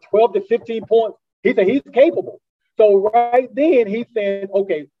 He said, but 12 to 15 points, he said he's capable. So right then he said,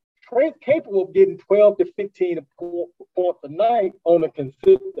 okay, Trae's capable of getting 12 to 15 points a night on a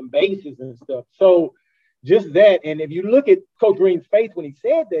consistent basis and stuff. So just that. And if you look at Coach Green's face when he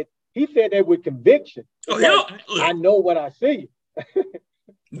said that with conviction. I know what I see.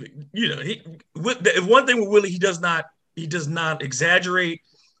 One thing with Willie, he does not exaggerate.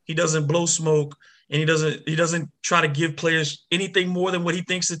 He doesn't blow smoke. And he doesn't try to give players anything more than what he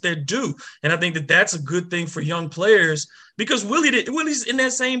thinks that they're due. And I think that that's a good thing for young players, because Willie's in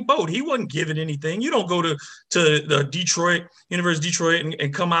that same boat. He wasn't given anything. You don't go to the University of Detroit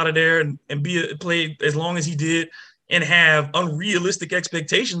and come out of there and play as long as he did and have unrealistic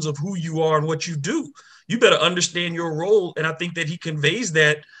expectations of who you are and what you do. You better understand your role. And I think that he conveys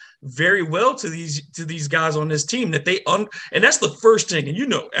that very well to these guys on this team, that and that's the first thing.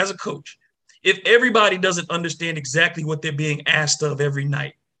 And as a coach, if everybody doesn't understand exactly what they're being asked of every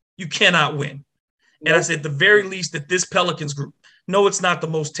night, you cannot win. And I said, at the very least, that this Pelicans group, no, it's not the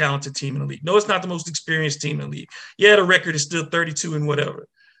most talented team in the league. No, it's not the most experienced team in the league. Yeah, the record is still 32 and whatever.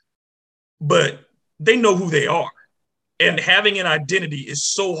 But they know who they are. And having an identity is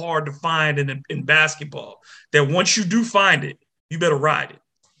so hard to find in basketball that once you do find it, you better ride it.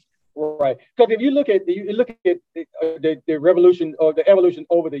 Right. Because if you look at the revolution or the evolution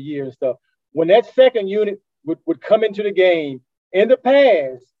over the years and stuff, when that second unit would come into the game in the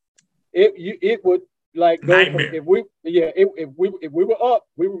past, it would like go nightmare. If we were up,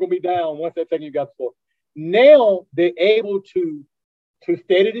 we were gonna be down once that second unit got scored. Now they're able to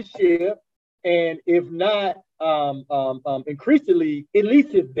steady the ship, and if not increase the lead, at least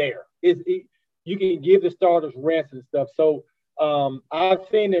it's there. You can give the starters rest and stuff. So I've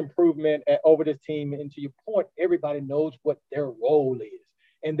seen the improvement over this team, and to your point, everybody knows what their role is.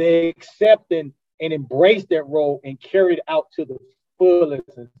 And they accept and embrace that role and carry it out to the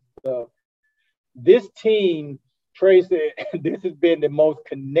fullest and stuff. This team, Trae said, this has been the most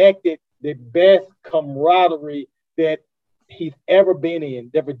connected, the best camaraderie that he's ever been in.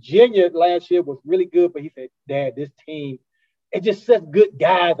 The Virginia last year was really good, but he said, Dad, this team, it's just such good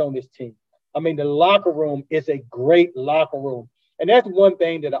guys on this team. The locker room is a great locker room. And that's one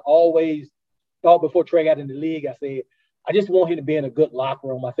thing that I always thought before Trae got in the league. I said, I just want him to be in a good locker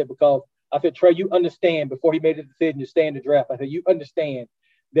room. I said, Trae, you understand, before he made the decision to stay in the draft, I said, you understand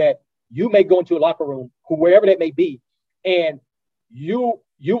that you may go into a locker room, wherever that may be, and you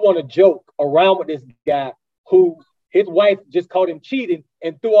want to joke around with this guy who his wife just caught him cheating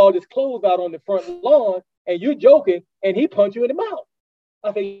and threw all his clothes out on the front lawn, and you're joking, and he punched you in the mouth.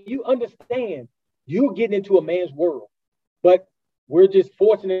 I said, you understand, you're getting into a man's world. But we're just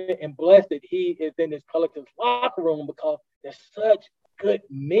fortunate and blessed that he is in this Pelicans locker room, because there's such good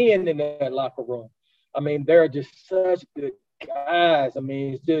men in that locker room. They're just such good guys.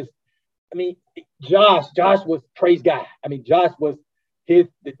 It's just, I mean, Josh was Trey's guy. I mean, Josh was the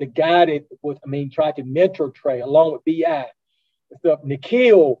guy that was, I mean, tried to mentor Trey along with BI and stuff.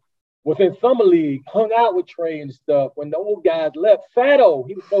 Nikhil was in summer league, hung out with Trey and stuff. When the old guys left, Sato,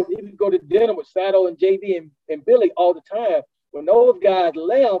 he would go to dinner with Sato and JB and Billy all the time. When those guys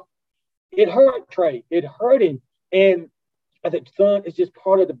left, it hurt Trey. It hurt him. And I said, son, it's just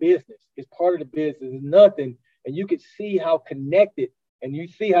part of the business. It's part of the business. It's nothing. And you could see how connected, and you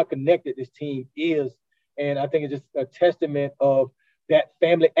see how connected this team is. And I think it's just a testament of that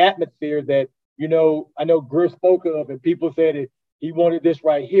family atmosphere that, you know, I know Griff spoke of, and people said that he wanted this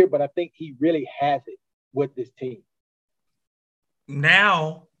right here, but I think he really has it with this team.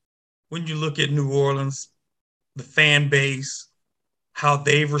 Now, when you look at New Orleans, the fan base, how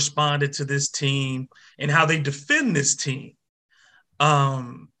they've responded to this team and how they defend this team,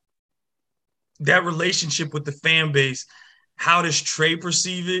 that relationship with the fan base, how does Trey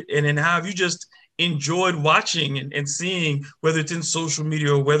perceive it? And then how have you just enjoyed watching and seeing, whether it's in social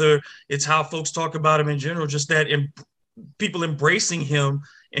media or whether it's how folks talk about him in general, just that people embracing him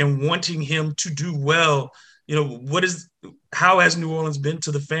and wanting him to do well? You know, how has New Orleans been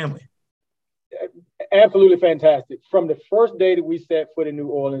to the family? Absolutely fantastic. From the first day that we set foot in New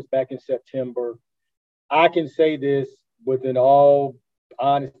Orleans back in September, I can say this within all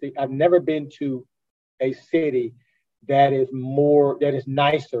honesty. I've never been to a city that is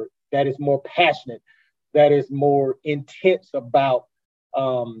nicer, that is more passionate, that is more intense about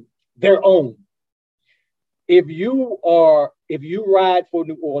their own. If you ride for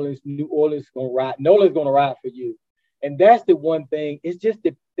New Orleans is gonna ride. Nola's gonna ride for you. And that's the one thing. It's just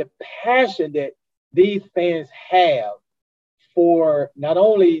the passion that these fans have for not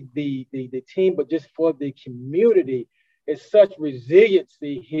only the team, but just for the community. It's such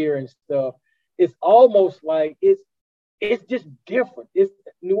resiliency here and stuff. It's almost like it's just different.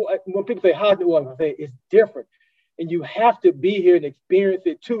 When people say, how's New Orleans? I say it's different. And you have to be here and experience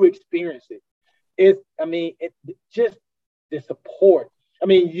it to experience it. It's just the support. I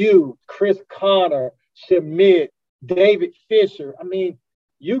mean, you, Chris Connor, Schmidt, David Fisher. I mean,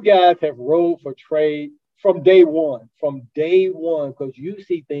 you guys have rode for Trey from day one, because you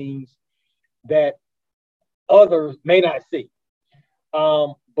see things that others may not see.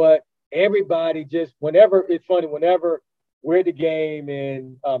 But everybody just, whenever we're at the game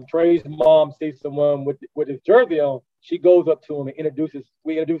and Trey's mom sees someone with his jersey on, she goes up to him and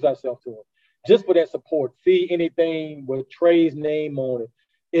we introduce ourselves to him. Just for that support. See anything with Trey's name on it.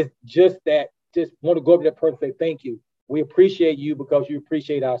 It's just want to go up to that person and say, thank you. We appreciate you because you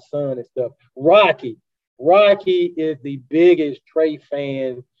appreciate our son and stuff. Rocky is the biggest Trey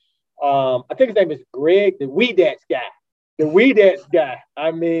fan. I think his name is Greg, the Weedats guy.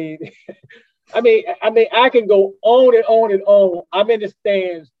 I mean, I can go on and on and on. I'm in the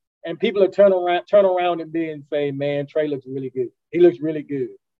stands and people are turn around and me and say, man, Trey looks really good. He looks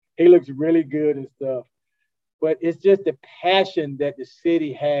really good and stuff. But it's just the passion that the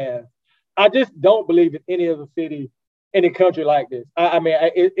city has. I just don't believe in any other city in a country like this. I'll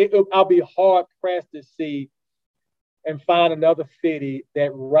be hard pressed to see and find another city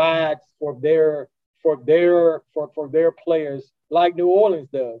that rides for their players like New Orleans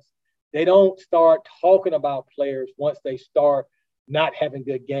does. They don't start talking about players once they start not having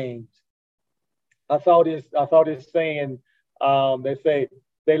good games. I saw this saying, they say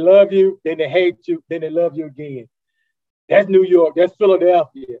they love you, then they hate you, then they love you again. That's New York, that's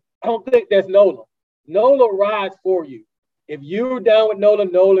Philadelphia. I don't think that's Nola. Nola rides for you. If you're down with Nola,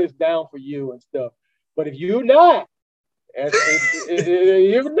 Nola is down for you and stuff. But if you're not,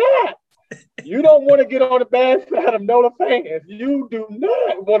 you're not. You don't want to get on the bad side of Nola fans. You do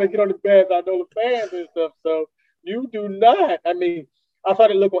not want to get on the bad side of Nola fans and stuff. So you do not. I mean, I saw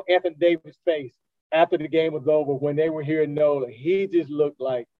the look on Anthony Davis' face after the game was over when they were here in Nola. He just looked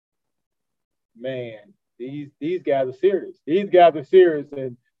like, man, these guys are serious. These guys are serious.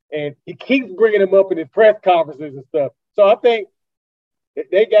 And he keeps bringing them up in his press conferences and stuff. So I think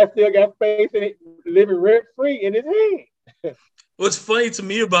they still got space in it, living rent-free in his head. What's funny to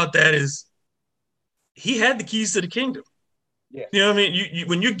me about that is he had the keys to the kingdom. Yes. You know what I mean? You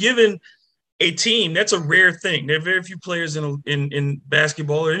when you're given a team, that's a rare thing. There are very few players in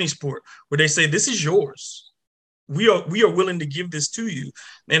basketball or any sport where they say, this is yours. We are willing to give this to you.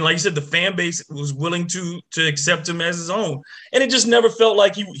 And like you said, the fan base was willing to accept him as his own. And it just never felt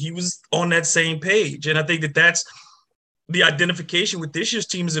like he was on that same page. And I think that's the identification with this year's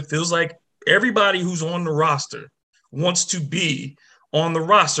team is it feels like everybody who's on the roster wants to be on the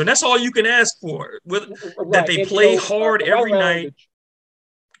roster. And that's all you can ask for, that they play hard every night.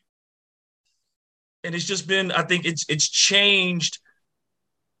 And it's just been, I think it's changed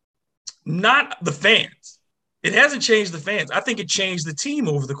not the fans. It hasn't changed the fans. I think it changed the team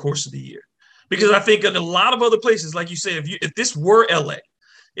over the course of the year. Because I think in a lot of other places, like you said, if this were LA,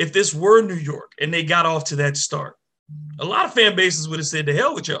 if this were New York, and they got off to that start, a lot of fan bases would have said, "The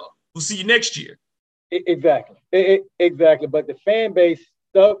hell with y'all. We'll see you next year." Exactly. Exactly. But the fan base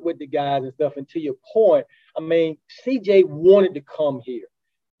stuck with the guys and stuff. And to your point, I mean, CJ wanted to come here.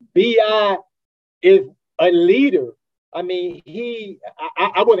 BI is a leader. I mean,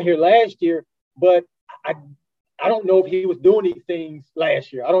 I wasn't here last year, but I don't know if he was doing these things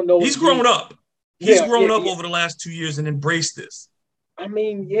last year. I don't know. He's grown up. He's grown up over the last 2 years and embraced this. I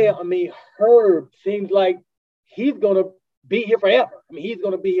mean, Herb seems like he's going to be here forever. I mean, he's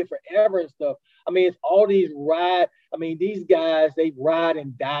going to be here forever and stuff. I mean, it's all these these guys, they ride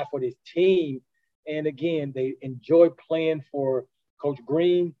and die for this team. And again, they enjoy playing for Coach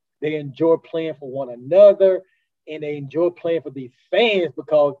Green. They enjoy playing for one another. And they enjoy playing for these fans,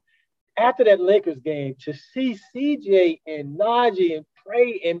 because after that Lakers game, to see CJ and Najee and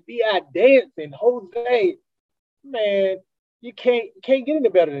Trey and B.I. dancing, Jose, man, you can't get any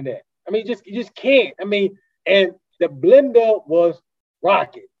better than that. I mean, you just can't. I mean, and the blender was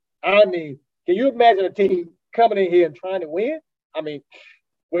rocking. I mean, can you imagine a team coming in here and trying to win? I mean,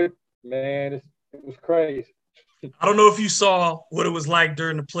 it was crazy. I don't know if you saw what it was like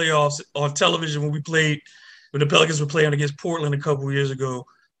during the playoffs on television when the Pelicans were playing against Portland a couple of years ago.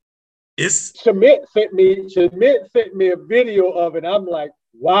 Schmidt sent me a video of it. I'm like,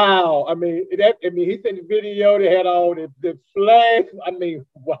 wow. I mean, he sent the video. They had all the flags. I mean,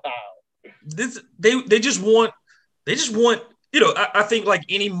 wow. They just want. I think like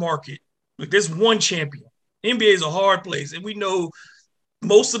any market, like there's one champion. NBA is a hard place, and we know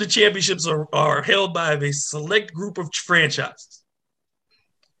most of the championships are held by a select group of franchises.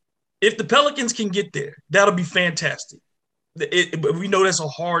 If the Pelicans can get there, that'll be fantastic. But we know that's a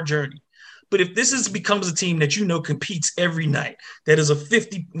hard journey. But if this becomes a team that competes every night, that is a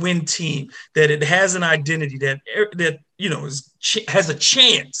 50-win team, that it has an identity, that has a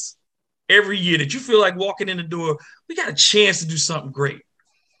chance every year, that you feel like walking in the door, we got a chance to do something great.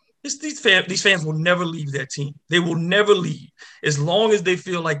 These fans will never leave that team. They will never leave as long as they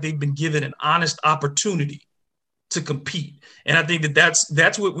feel like they've been given an honest opportunity to compete. And I think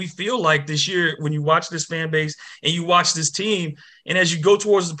that's what we feel like this year when you watch this fan base and you watch this team. And as you go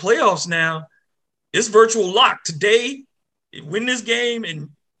towards the playoffs now, it's virtual lock. Today, win this game, and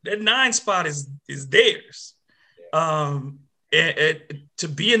that 9 spot is theirs. And to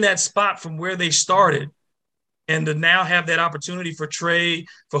be in that spot from where they started, and to now have that opportunity for Trey,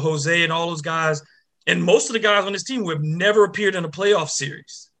 for Jose, and all those guys, and most of the guys on this team who have never appeared in a playoff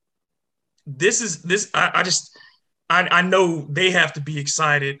series. I know they have to be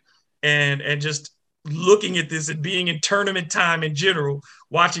excited, and just looking at this and being in tournament time in general,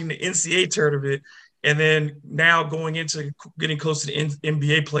 watching the NCAA tournament, and then now going into getting close to the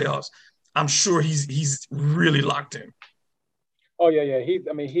NBA playoffs. I'm sure he's really locked in. Oh yeah. He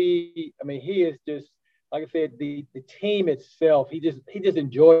is just, like I said, the team itself. He just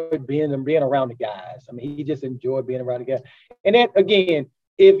enjoyed being around the guys. I mean, he just enjoyed being around the guys. And then again,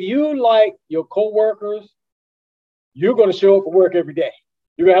 if you like your coworkers, you're going to show up for work every day.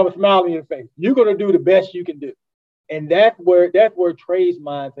 You're going to have a smile on your face. You're going to do the best you can do. And that's where Trey's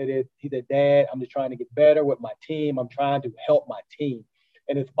mindset is. He's a dad. I'm just trying to get better with my team. I'm trying to help my team.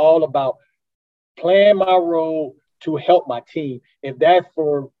 And it's all about playing my role to help my team. If that's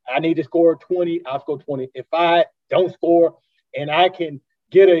I need to score 20, I'll score 20. If I don't score and I can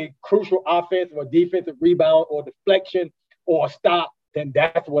get a crucial offensive or defensive rebound or deflection or stop, then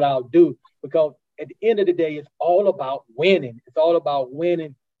that's what I'll do. Because at the end of the day, it's all about winning. It's all about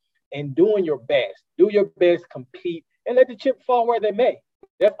winning and doing your best. Do your best, compete, and let the chips fall where they may.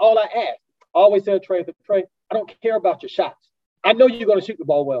 That's all I ask. I always tell Trey, I don't care about your shots. I know you're going to shoot the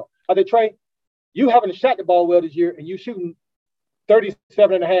ball well. I said, Trey, you haven't shot the ball well this year, and you shooting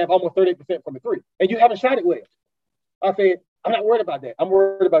 37.5, almost 38% from the three, and you haven't shot it well. I said, I'm not worried about that. I'm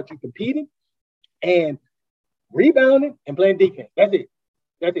worried about you competing and rebounding and playing defense. That's it.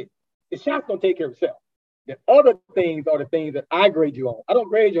 The shot's going to take care of itself. The other things are the things that I grade you on. I don't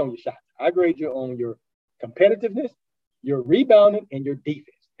grade you on your shots. I grade you on your competitiveness, your rebounding, and your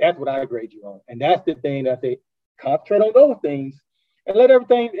defense. That's what I grade you on. And that's the thing that I say, concentrate on those things and let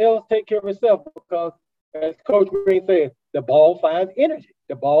everything else take care of itself, because as Coach Green says, the ball finds energy.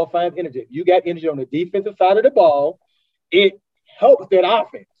 The ball finds energy. If you got energy on the defensive side of the ball, it helps that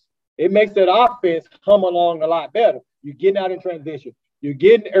offense. It makes that offense hum along a lot better. You're getting out in transition. You're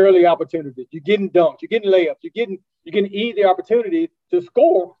getting early opportunities. You're getting dunks. You're getting layups. You're getting easy opportunities to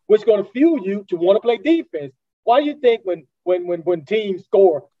score, which is going to fuel you to want to play defense. Why do you think when when teams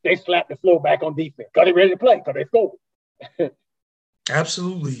score, they slap the floor back on defense because they're ready to play because they scored.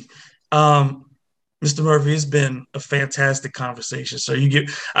 Absolutely. Mr. Murphy, it's been a fantastic conversation. So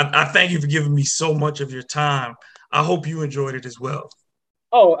I thank you for giving me so much of your time. I hope you enjoyed it as well.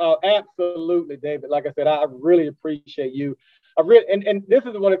 Oh, absolutely, David. Like I said, I really appreciate you. And this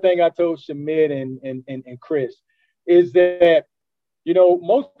is one of the things I told Shamit and Chris is that,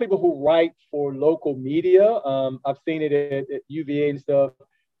 most people who write for local media, I've seen it at UVA and stuff,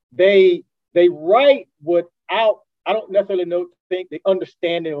 they write without, I don't necessarily think the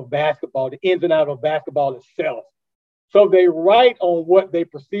understanding of basketball, the ins and outs of basketball itself. So they write on what they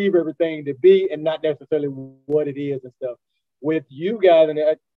perceive everything to be and not necessarily what it is and stuff. With you guys,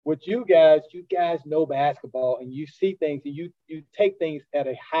 you guys know basketball and you see things and you take things at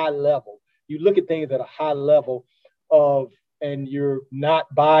a high level. You look at things at a high level and you're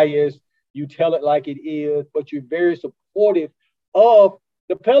not biased. You tell it like it is, but you're very supportive of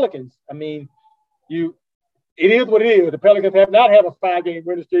the Pelicans. I mean, it is what it is. The Pelicans have not had a 5-game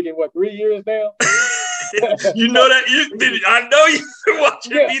winning streak in 3 years now? You know that I know you're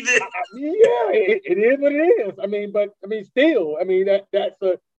watching me there. It is what it is. Still,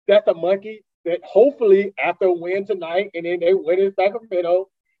 that's a monkey that hopefully after a win tonight and then they win in Sacramento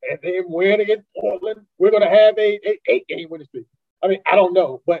and then win against Portland, we're going to have a 8-game winning streak. I don't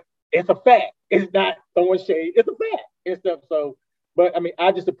know, but it's a fact. It's not throwing shade. It's a fact and stuff. So, but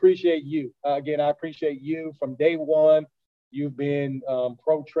I just appreciate you. Again, I appreciate you from day one. You've been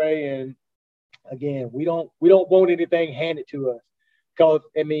pro Trey, and again, we don't want anything handed to us because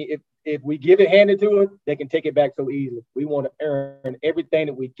if we give it handed to us, they can take it back so easily. We want to earn everything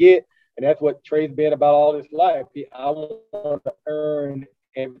that we get, and that's what Trey's been about all his life. I want to earn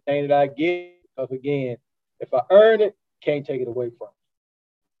everything that I get because, again, if I earn it, can't take it away from me.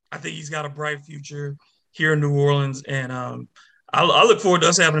 I think he's got a bright future here in New Orleans, and I look forward to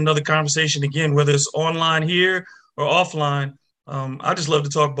us having another conversation again, whether it's online here or offline. I just love to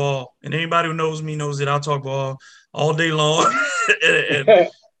talk ball, and anybody who knows me knows that I'll talk ball all day long. and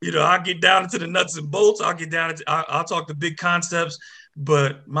I'll get down into the nuts and bolts. I'll talk the big concepts,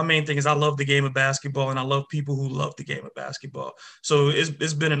 but my main thing is I love the game of basketball, and I love people who love the game of basketball. So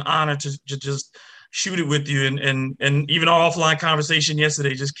it's been an honor to just shoot it with you, and even our offline conversation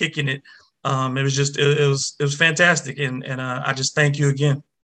yesterday, just kicking it. It was fantastic, and I just thank you again.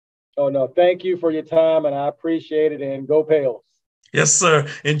 Oh no, thank you for your time, and I appreciate it. And go Pels. Yes, sir.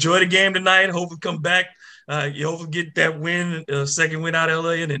 Enjoy the game tonight. Hopefully come back. You hopefully get that win, second win out of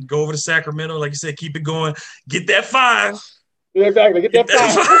LA, and then go over to Sacramento. Like you said, keep it going. Get that 5. Yeah, exactly. Get that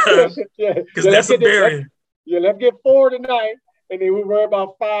 5. Because that's a barrier. Let's get 4 tonight, and then we'll worry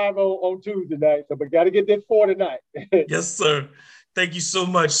about 5 on Tuesday night. So we got to get that 4 tonight. Yes, sir. Thank you so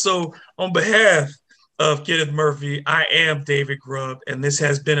much. So on behalf of Kenneth Murphy, I am David Grubb, and this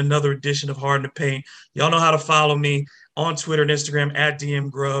has been another edition of Hard in the Paint. Y'all know how to follow me on Twitter and Instagram at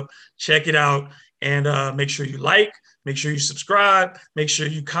DMGrubb. Check it out, and make sure you like, make sure you subscribe, make sure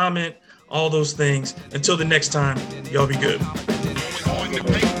you comment, all those things. Until the next time, y'all be good.